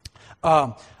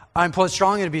 I'm pulled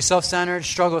strongly to be self-centered,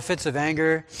 struggle with fits of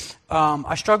anger.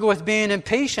 I struggle with being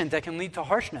impatient that can lead to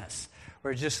harshness,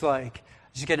 where just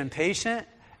get impatient,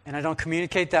 and I don't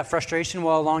communicate that frustration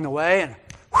well along the way, and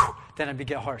then I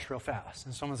get harsh real fast.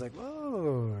 And someone's like,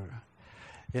 whoa.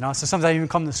 So sometimes I even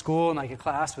come to school and like a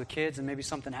class with kids, and maybe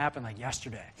something happened like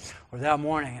yesterday or that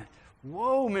morning. And,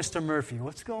 whoa, Mr. Murphy,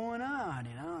 what's going on?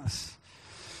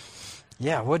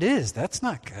 Yeah, what is? That's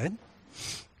not good.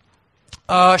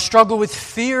 Struggle with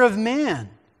fear of man.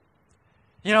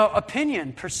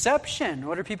 Opinion, perception.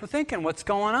 What are people thinking? What's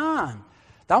going on?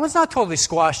 That one's not totally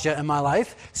squashed yet in my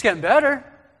life. It's getting better.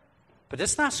 But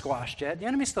it's not squashed yet. The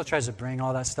enemy still tries to bring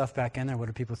all that stuff back in there. What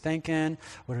are people thinking?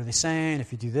 What are they saying?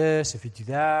 If you do this, if you do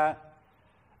that.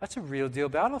 That's a real deal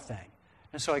battle thing.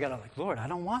 And so I got to Lord, I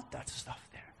don't want that stuff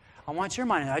there. I want your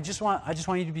mind. I just want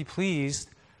you to be pleased,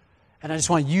 and I just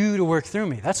want you to work through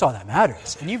me. That's all that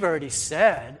matters. And you've already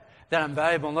said that I'm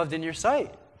valuable and loved in your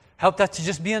sight. Help that to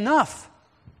just be enough.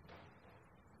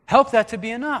 Help that to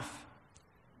be enough.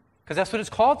 Because that's what it's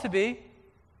called to be.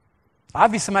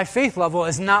 Obviously, my faith level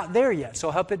is not there yet,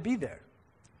 so help it be there.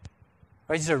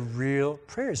 Right? These are real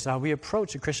prayers. This is how we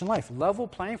approach a Christian life. Level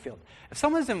playing field. If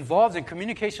someone's involved in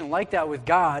communication like that with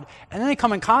God, and then they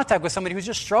come in contact with somebody who's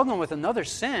just struggling with another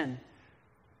sin,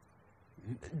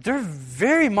 they're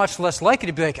very much less likely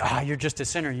to be like, you're just a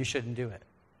sinner, you shouldn't do it.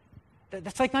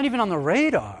 That's like not even on the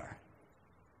radar.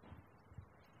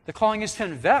 The calling is to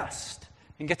invest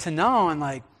and get to know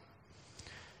and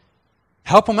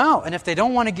help them out. And if they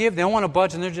don't want to give, they don't want to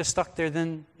budge, and they're just stuck there,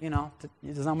 then,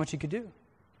 there's not much you could do.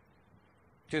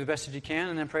 do the best that you can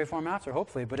and then pray for them after,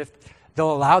 hopefully. But if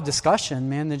they'll allow discussion,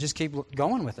 man, then just keep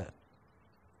going with it.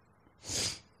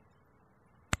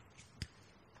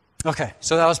 Okay,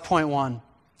 so that was point one,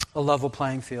 a level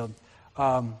playing field.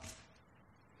 The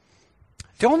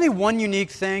only one unique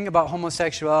thing about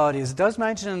homosexuality is it does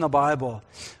mention in the Bible,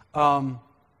 that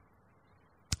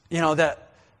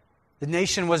the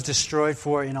nation was destroyed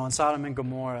for, in Sodom and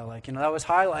Gomorrah. That was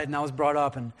highlighted and that was brought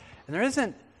up. And there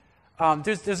isn't,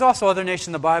 there's also other nations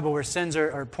in the Bible where sins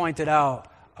are pointed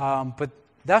out. But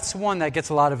that's one that gets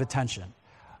a lot of attention.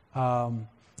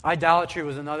 Idolatry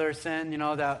was another sin,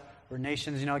 that where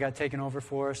nations, got taken over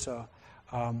for. So,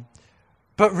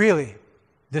 but really,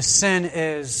 the sin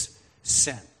is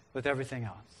sin with everything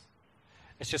else.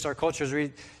 It's just our culture is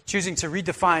choosing to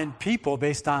redefine people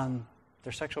based on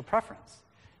their sexual preference.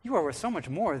 You are worth so much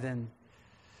more than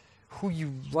who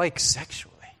you like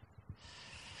sexually.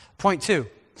 Point two,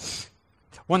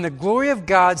 when the glory of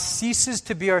God ceases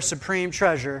to be our supreme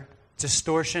treasure,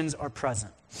 distortions are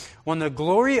present. When the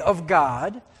glory of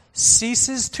God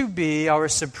ceases to be our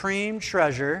supreme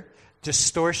treasure,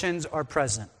 distortions are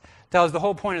present. That was the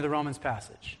whole point of the Romans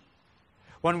passage.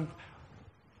 When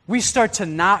we start to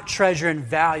not treasure and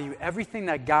value everything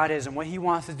that God is and what He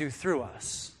wants to do through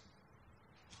us,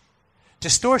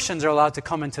 distortions are allowed to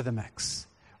come into the mix.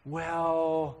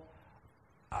 Well,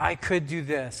 I could do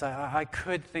this. I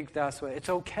could think that's way. It's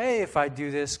okay if I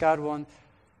do this. God will.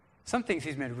 Some things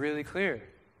He's made really clear.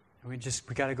 And we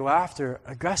got to go after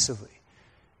aggressively.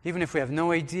 Even if we have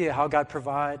no idea how God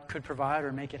could provide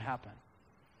or make it happen.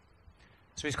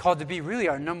 So He's called to be really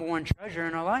our number one treasure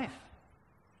in our life.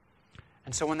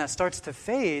 And so when that starts to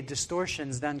fade,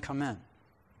 distortions then come in.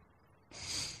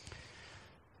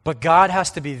 But God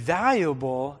has to be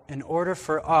valuable in order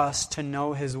for us to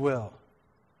know His will.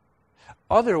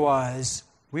 Otherwise,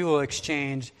 we will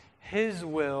exchange His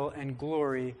will and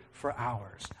glory for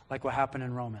ours, like what happened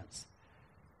in Romans.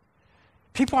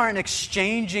 People aren't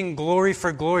exchanging glory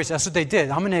for glory. That's what they did.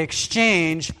 I'm going to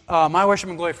exchange my worship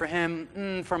and glory for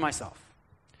Him for myself.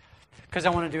 Because I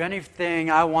want to do anything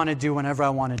I want to do whenever I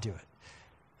want to do it.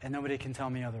 And nobody can tell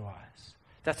me otherwise.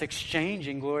 That's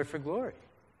exchanging glory for glory.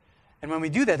 And when we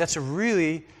do that, that's a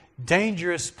really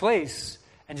dangerous place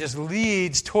and just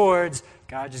leads towards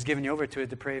God just giving you over to a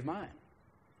depraved mind.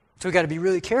 So we've got to be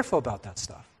really careful about that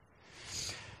stuff.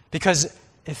 Because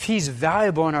if He's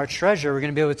valuable in our treasure, we're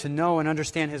going to be able to know and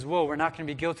understand His will. We're not going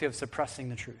to be guilty of suppressing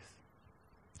the truth.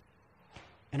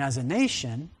 And as a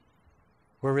nation,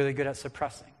 we're really good at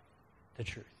suppressing the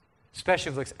truth. Especially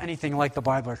if it looks anything like the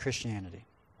Bible or Christianity.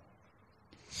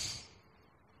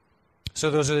 So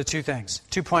those are the two things.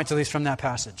 2 points at least from that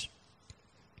passage.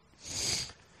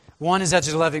 One is that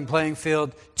there's a level playing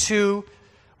field. 2,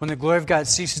 when the glory of God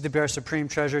ceases to be our supreme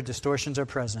treasure, distortions are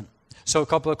present. So a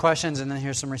couple of questions and then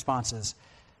here's some responses.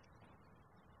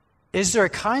 Is there a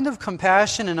kind of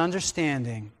compassion and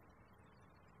understanding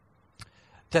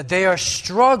that they are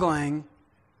struggling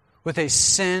with a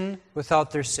sin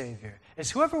without their Savior? Is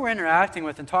whoever we're interacting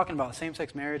with and talking about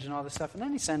same-sex marriage and all this stuff and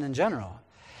any sin in general,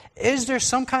 is there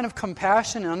some kind of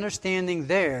compassion and understanding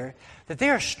there that they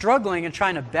are struggling and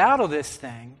trying to battle this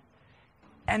thing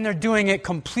and they're doing it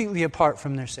completely apart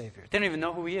from their Savior? They don't even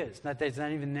know who He is. That He's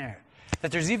not even there.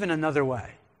 That there's even another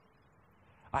way.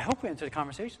 I hope we enter the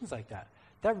conversations like that.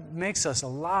 That makes us a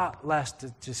lot less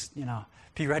to just,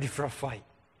 be ready for a fight.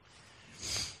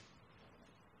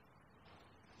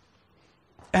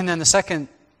 And then the second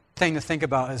thing to think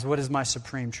about is, what is my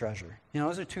supreme treasure?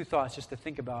 Those are 2 thoughts just to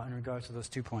think about in regards to those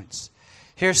 2 points.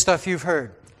 Here's stuff you've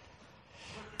heard.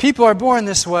 People are born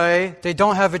this way. They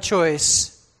don't have a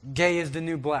choice. Gay is the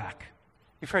new black.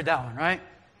 You've heard that one, right?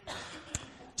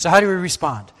 So how do we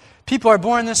respond? People are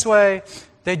born this way.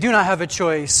 They do not have a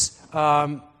choice.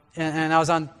 And I was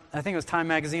on, I think it was Time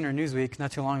Magazine or Newsweek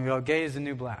not too long ago. Gay is the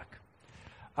new black.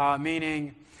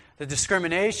 Meaning the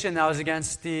discrimination that was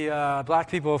against the black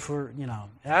people for,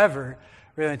 ever,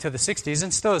 really until the 60s,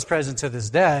 and still is present to this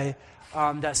day,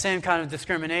 that same kind of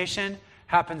discrimination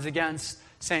happens against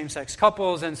same-sex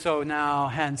couples, and so now,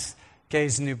 hence,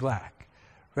 gay's the new black,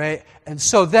 right? And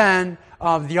so then,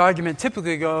 the argument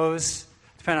typically goes,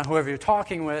 depending on whoever you're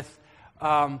talking with,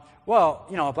 a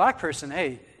black person,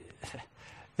 hey,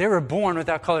 they were born with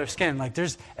that color of skin.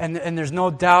 There's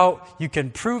no doubt. You can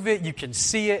prove it. You can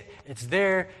see it. It's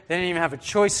there. They didn't even have a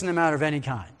choice in the matter of any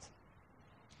kind.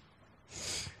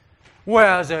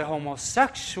 Whereas a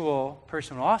homosexual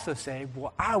person will also say,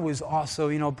 well, I was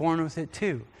also, born with it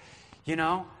too.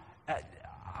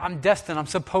 I'm destined. I'm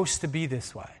supposed to be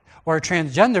this way. Or a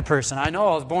transgender person, I know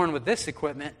I was born with this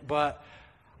equipment, but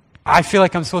I feel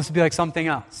like I'm supposed to be like something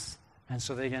else. And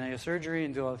so they get a surgery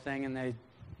and do all the thing, and they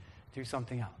do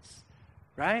something else.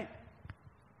 Right?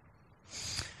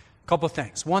 A couple of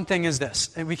things. One thing is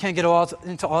this, and we can't get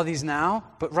into all these now,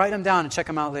 but write them down and check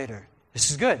them out later.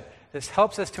 This is good. This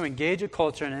helps us to engage a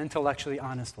culture in an intellectually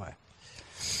honest way.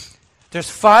 There's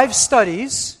 5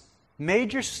 studies,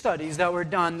 major studies that were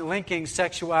done linking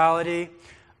sexuality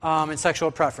and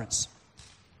sexual preference.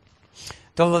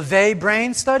 The LeVay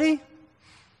brain study,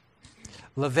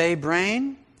 LeVay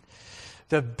brain,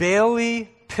 the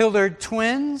Bailey-Pillard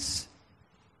twins,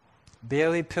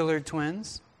 Bailey-Pillard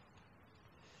twins.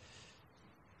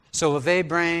 So LeVay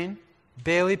brain,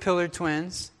 Bailey-Pillard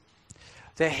twins,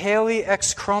 the Haley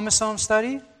X chromosome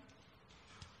study,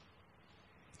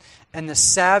 and the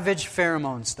Savage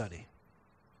pheromone study.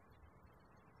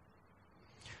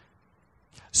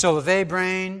 So LeVay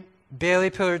brain,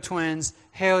 Bailey-Pillard twins,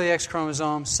 Haley X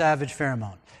chromosome, Savage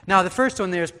pheromone. Now the first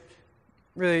one there is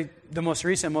really the most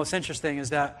recent, most interesting, is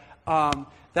that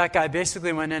that guy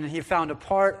basically went in and he found a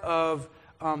part of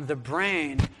the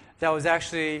brain that was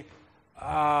actually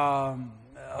a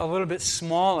little bit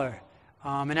smaller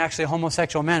and actually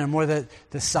homosexual men, and more the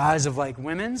size of like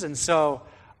women's. And so,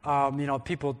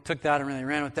 people took that and really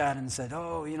ran with that and said,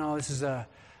 oh, this is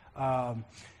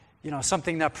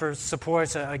something that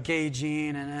supports a gay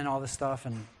gene and all this stuff.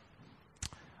 And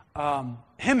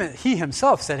he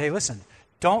himself said, hey, listen,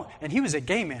 don't, and he was a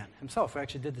gay man himself who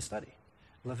actually did the study.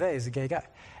 LeVay is a gay guy.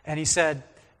 And he said,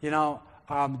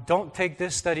 don't take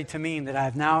this study to mean that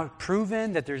I've now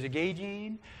proven that there's a gay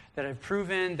gene, that I've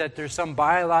proven that there's some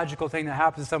biological thing that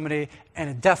happens to somebody, and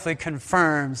it definitely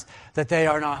confirms that they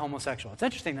are not homosexual. It's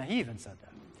interesting that he even said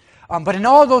that. But in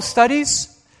all those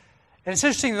studies, and it's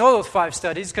interesting to know those 5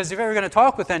 studies, because if you're ever going to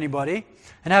talk with anybody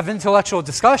and have intellectual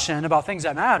discussion about things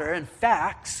that matter and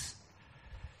facts,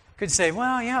 you could say,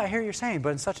 well, yeah, I hear what you're saying, but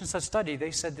in such and such study,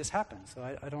 they said this happened, so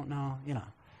I don't know,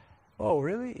 Oh,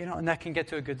 really? And that can get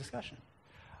to a good discussion.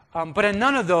 But in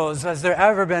none of those has there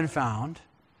ever been found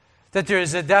that there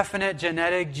is a definite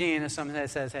genetic gene of something that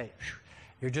says, hey,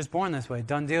 you're just born this way,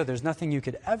 done deal. There's nothing you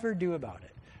could ever do about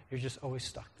it. You're just always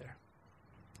stuck there.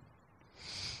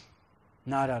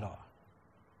 Not at all.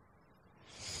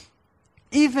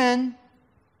 Even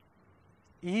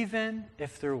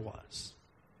if there was,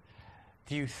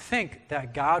 do you think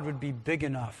that God would be big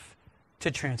enough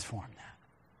to transform that?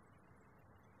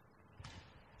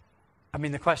 I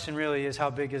mean, the question really is, how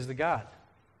big is the God?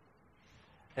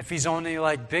 If he's only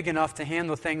big enough to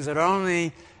handle things that are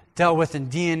only dealt with in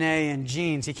DNA and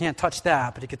genes, he can't touch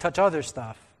that, but he could touch other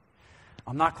stuff.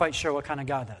 I'm not quite sure what kind of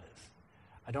God that is.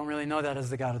 I don't really know that as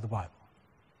the God of the Bible.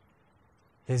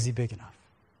 Is he big enough?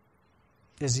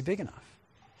 Is he big enough?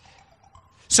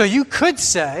 So you could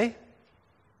say,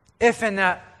 if in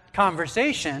that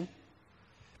conversation,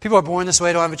 people are born this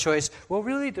way, don't have a choice. Well,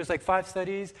 really, there's 5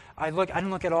 studies. I didn't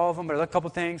look at all of them, but I looked at a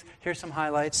couple things. Here's some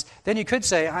highlights. Then you could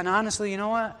say, and honestly, you know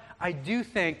what? I do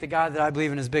think the God that I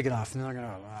believe in is big enough. And they're going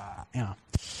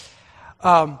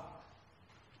to,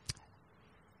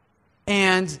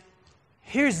 And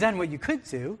here's then what you could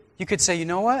do. You could say, you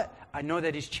know what? I know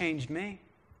that he's changed me.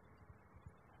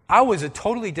 I was a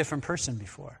totally different person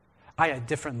before. I had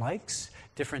different likes,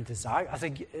 different desires. I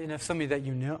think, and if somebody that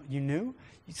you knew,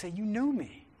 you'd say, you knew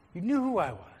me. You knew who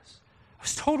I was. I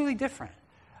was totally different.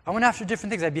 I went after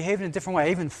different things. I behaved in a different way.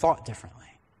 I even thought differently.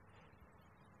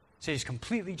 So he's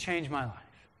completely changed my life.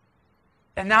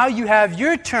 And now you have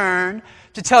your turn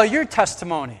to tell your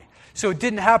testimony. So it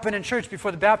didn't happen in church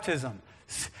before the baptism.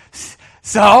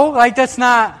 So, that's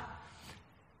not...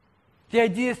 The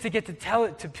idea is to get to tell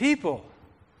it to people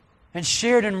and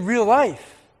share it in real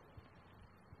life.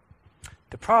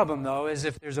 The problem, though, is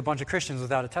if there's a bunch of Christians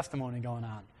without a testimony going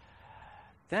on,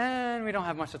 then we don't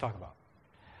have much to talk about.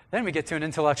 Then we get to an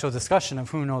intellectual discussion of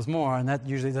who knows more, and that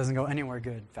usually doesn't go anywhere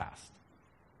good fast.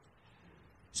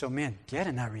 So, man, get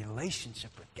in that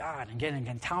relationship with God and get in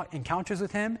encounters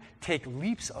with him. Take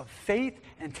leaps of faith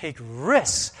and take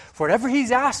risks. For whatever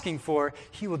he's asking for,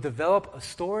 he will develop a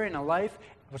story and a life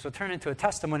which will turn into a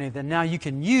testimony that now you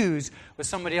can use with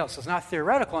somebody else. So it's not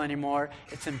theoretical anymore.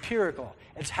 It's empirical.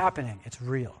 It's happening. It's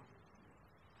real.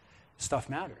 Stuff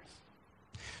matters.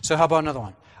 So how about another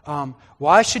one?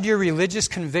 Why should your religious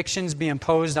convictions be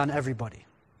imposed on everybody?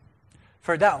 I've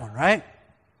heard that one, right?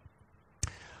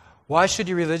 Why should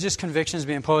your religious convictions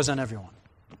be imposed on everyone?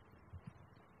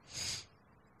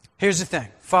 Here's the thing.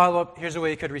 Follow up. Here's the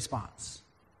way you could respond.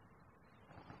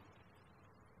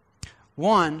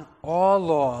 1, all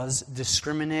laws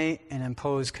discriminate and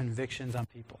impose convictions on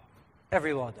people.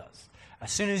 Every law does.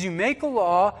 As soon as you make a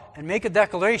law and make a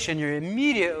declaration, you're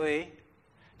immediately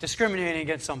discriminating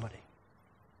against somebody.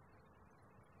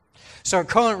 So our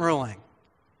current ruling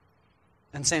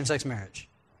in same-sex marriage.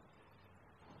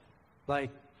 Like,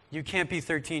 you can't be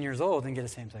 13 years old and get a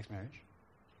same-sex marriage.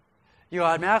 You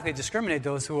automatically discriminate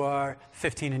those who are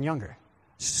 15 and younger.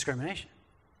 It's discrimination.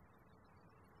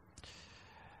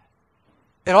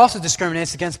 It also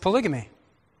discriminates against polygamy,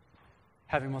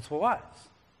 having multiple wives.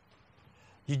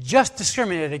 You just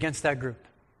discriminated against that group.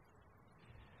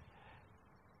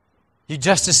 You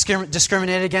just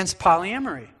discriminated against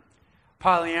polyamory.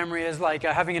 Polyamory is like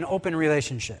having an open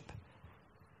relationship.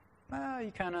 Well,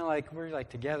 you kind of like, we're like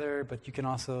together, but you can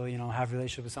also, have a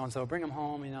relationship with so-and-so, bring them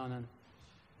home, and then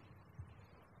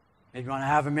maybe you want to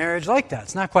have a marriage like that.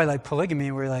 It's not quite like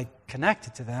polygamy where you're like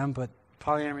connected to them, but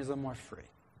polyamory is a little more free.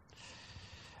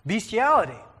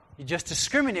 Bestiality. You just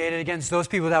discriminated against those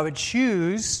people that would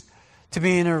choose to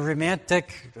be in a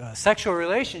romantic sexual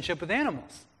relationship with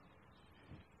animals.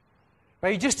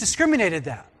 Right? You just discriminated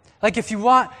that. Like if you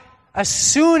want, as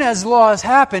soon as laws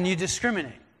happen, you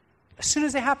discriminate. As soon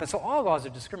as they happen. So all laws are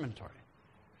discriminatory.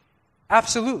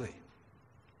 Absolutely.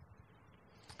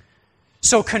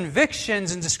 So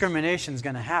convictions and discrimination is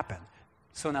going to happen.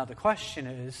 So now the question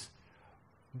is,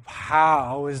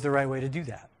 how is the right way to do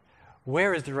that?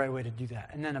 Where is the right way to do that?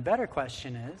 And then a better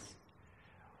question is,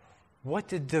 what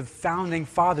did the founding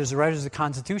fathers, the writers of the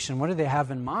Constitution, what do they have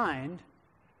in mind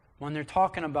when they're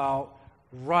talking about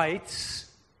rights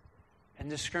and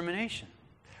discrimination?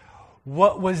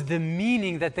 What was the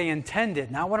meaning that they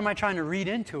intended? Not what am I trying to read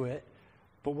into it,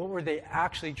 but what were they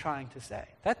actually trying to say?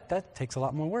 That takes a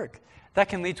lot more work. That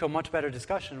can lead to a much better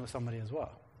discussion with somebody as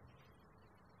well.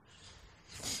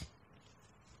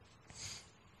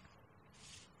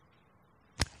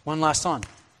 One last one.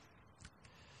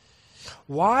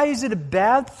 Why is it a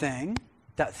bad thing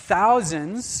that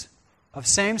thousands of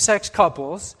same-sex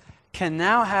couples can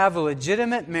now have a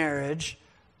legitimate marriage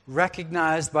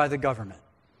recognized by the government?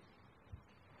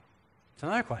 It's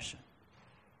another question.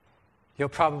 You'll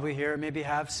probably hear, maybe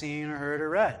have seen or heard or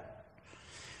read.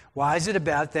 Why is it a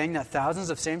bad thing that thousands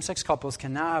of same-sex couples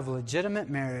can now have a legitimate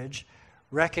marriage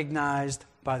recognized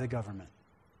by the government?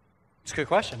 It's a good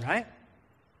question, right?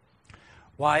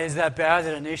 Why is that bad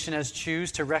that a nation has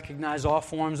chosen to recognize all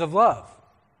forms of love?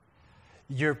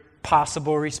 Your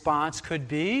possible response could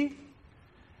be,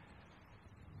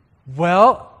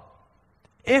 well,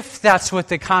 if that's what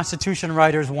the Constitution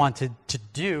writers wanted to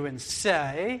do and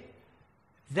say,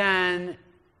 then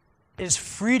is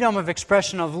freedom of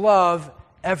expression of love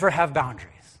ever have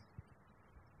boundaries?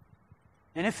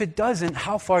 And if it doesn't,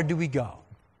 how far do we go?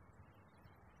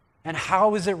 And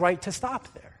how is it right to stop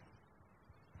there?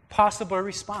 Possible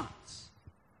response.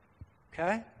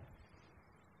 Okay?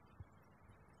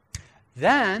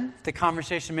 Then the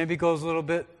conversation maybe goes a little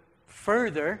bit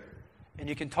further and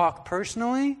you can talk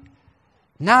personally.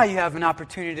 Now you have an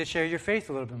opportunity to share your faith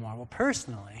a little bit more. Well,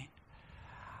 personally,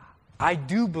 I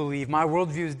do believe my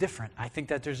worldview is different. I think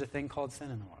that there's a thing called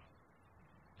sin in the world.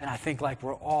 And I think like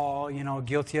we're all,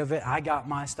 guilty of it. I got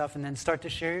my stuff, and then start to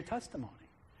share your testimony.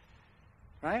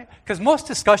 Right? Because most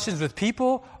discussions with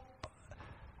people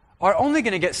are only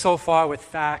going to get so far with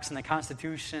facts and the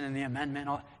Constitution and the amendment.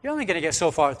 You're only going to get so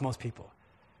far with most people.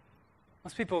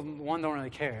 Most people, one, don't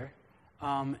really care.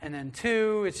 And then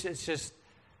two, it's just,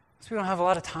 we don't have a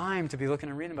lot of time to be looking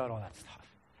and reading about all that stuff.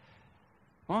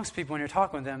 Most people, when you're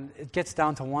talking with them, it gets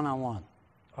down to one-on-one.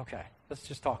 Okay, let's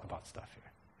just talk about stuff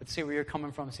here. Let's see where you're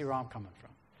coming from, see where I'm coming from.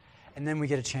 And then we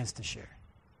get a chance to share.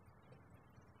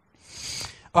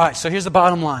 All right, so here's the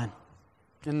bottom line.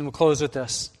 And we'll close with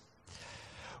this.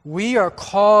 We are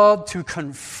called to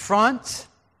confront,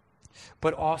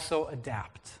 but also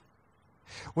adapt.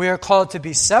 We are called to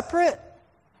be separate,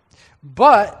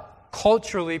 but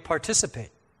culturally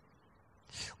participate.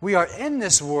 We are in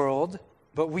this world,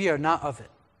 but we are not of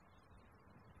it.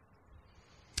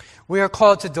 We are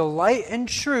called to delight in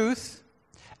truth,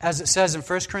 as it says in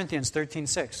 1 Corinthians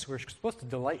 13:6. We're supposed to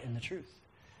delight in the truth.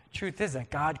 Truth is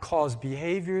that God calls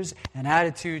behaviors and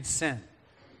attitudes sin.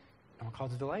 And we're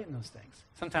called to delight in those things.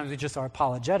 Sometimes we just are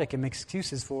apologetic and make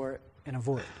excuses for it and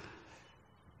avoid.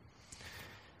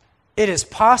 It is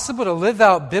possible to live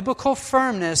out biblical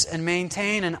firmness and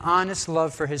maintain an honest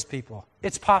love for His people.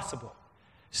 It's possible.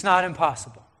 It's not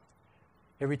impossible.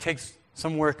 It takes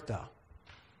some work, though.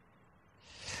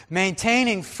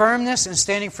 Maintaining firmness and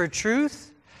standing for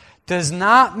truth does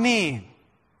not mean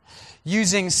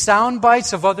using sound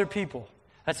bites of other people.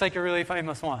 That's like a really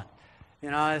famous one.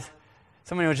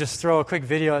 Somebody would just throw a quick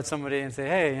video at somebody and say,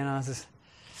 hey,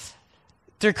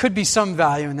 there could be some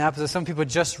value in that, but some people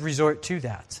just resort to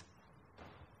that.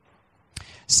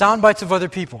 Sound bites of other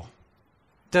people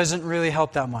doesn't really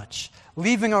help that much.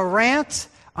 Leaving a rant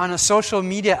on a social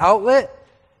media outlet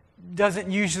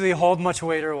doesn't usually hold much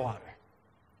weight or water.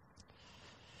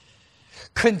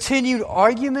 Continued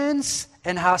arguments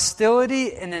and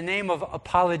hostility in the name of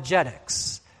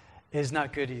apologetics is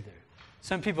not good either.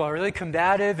 Some people are really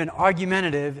combative and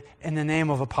argumentative in the name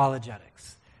of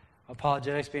apologetics.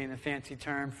 Apologetics being the fancy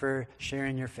term for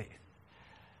sharing your faith.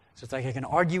 So it's like I can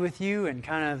argue with you and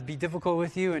kind of be difficult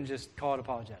with you and just call it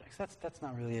apologetics. That's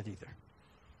not really it either.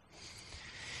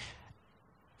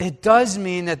 It does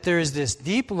mean that there is this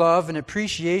deep love and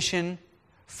appreciation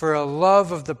for a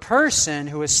love of the person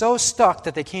who is so stuck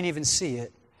that they can't even see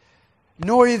it,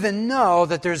 nor even know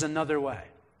that there's another way.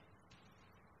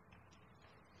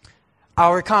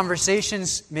 Our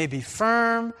conversations may be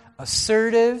firm,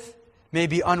 assertive, may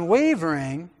be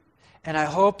unwavering, and I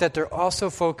hope that they're also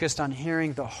focused on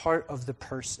hearing the heart of the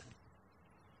person.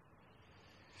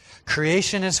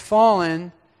 Creation is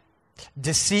fallen,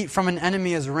 deceit from an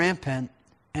enemy is rampant,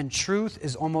 and truth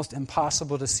is almost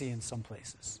impossible to see in some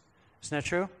places. Isn't that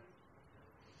true?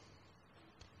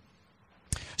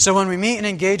 So when we meet and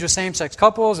engage with same-sex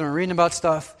couples and we're reading about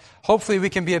stuff, hopefully we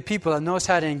can be a people that knows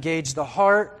how to engage the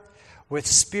heart with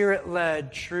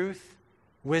Spirit-led truth,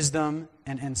 wisdom,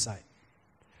 and insight.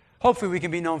 Hopefully we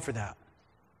can be known for that.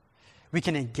 We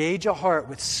can engage a heart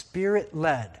with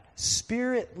Spirit-led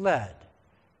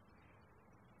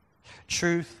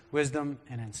truth, wisdom,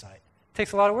 and insight. It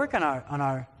takes a lot of work on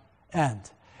our end.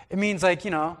 It means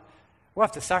we'll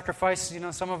have to sacrifice,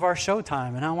 some of our show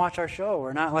time and not watch our show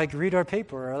or not read our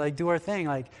paper or do our thing.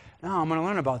 No, I'm going to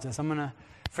learn about this.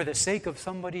 For the sake of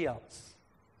somebody else.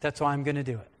 That's why I'm going to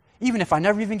do it. Even if I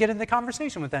never even get into the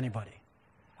conversation with anybody.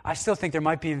 I still think there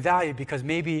might be value because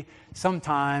maybe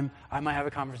sometime I might have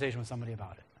a conversation with somebody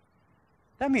about it.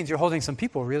 That means you're holding some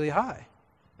people really high.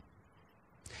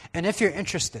 And if you're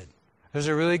interested, there's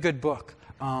a really good book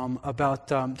about,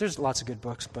 there's lots of good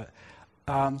books, but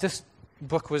this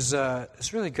book was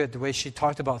it's really good the way she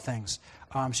talked about things.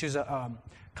 She was a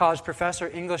college professor,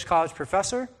 English college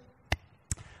professor.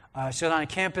 She was on a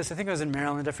campus, I think it was in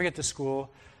Maryland, I forget the school.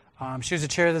 She was the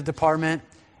chair of the department,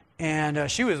 and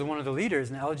she was one of the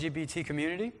leaders in the LGBT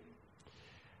community.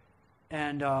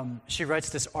 And she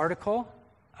writes this article,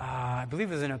 I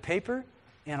believe it was in a paper,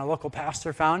 and a local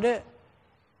pastor found it.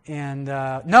 And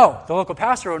the local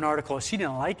pastor wrote an article, she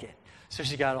didn't like it. So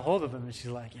she got a hold of him, and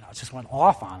she's like, it just went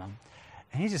off on him.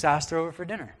 And he just asked her over for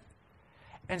dinner.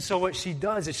 And so what she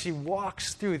does is she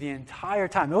walks through the entire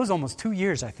time. It was almost 2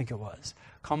 years, I think it was,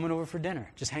 coming over for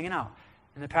dinner, just hanging out.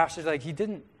 And the pastor's like,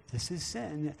 this is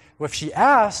sin. Well, if she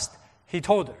asked, he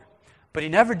told her. But he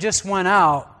never just went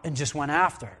out and just went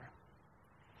after her.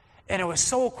 And it was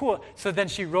so cool. So then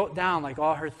she wrote down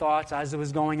all her thoughts as it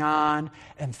was going on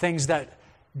and things that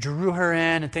drew her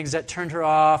in and things that turned her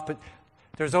off. But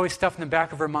there's always stuff in the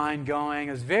back of her mind going.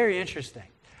 It was very interesting.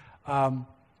 I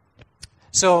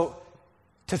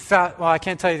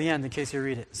can't tell you the end in case you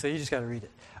read it. So you just got to read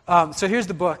it. So here's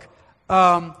the book.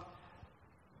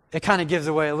 It kind of gives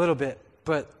away a little bit,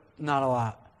 but not a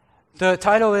lot. The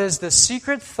title is The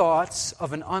Secret Thoughts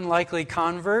of an Unlikely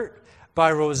Convert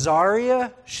by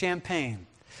Rosaria Champagne.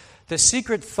 The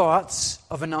Secret Thoughts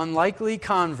of an Unlikely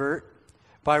Convert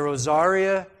by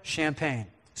Rosaria Champagne.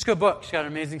 It's a good book. She's got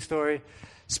an amazing story.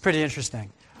 It's pretty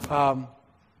interesting.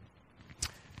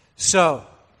 So,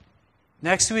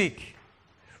 next week,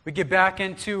 we get back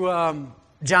into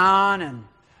John and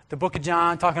the book of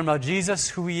John, talking about Jesus,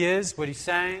 who he is, what he's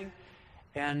saying.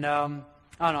 And I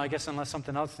don't know, I guess unless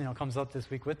something else comes up this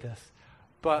week with this.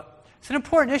 But it's an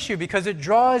important issue because it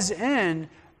draws in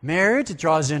marriage, it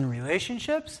draws in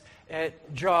relationships,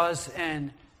 it draws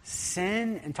in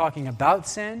sin and talking about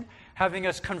sin, having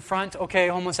us confront,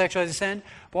 homosexuality is sin,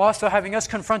 but also having us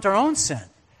confront our own sin.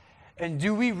 And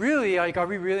do we really, are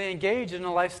we really engaged in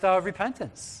a lifestyle of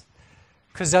repentance?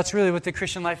 Because that's really what the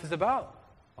Christian life is about.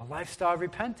 A lifestyle of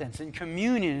repentance and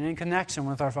communion and in connection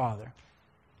with our Father.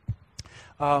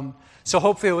 So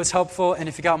hopefully it was helpful, and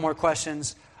if you got more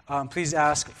questions, please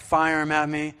ask, fire them at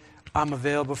me. I'm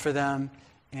available for them,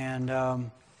 and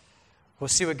we'll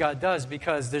see what God does,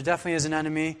 because there definitely is an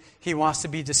enemy. He wants to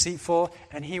be deceitful,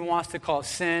 and he wants to call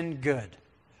sin good.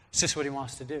 It's just what he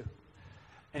wants to do,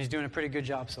 and he's doing a pretty good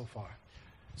job so far.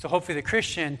 So hopefully the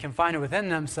Christian can find it within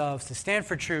themselves to stand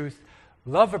for truth,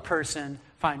 love a person,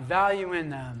 find value in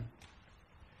them,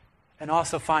 and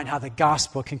also find how the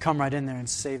gospel can come right in there and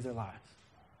save their lives.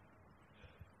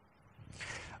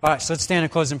 All right, so let's stand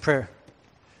and close in prayer,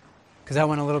 because that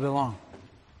went a little bit long.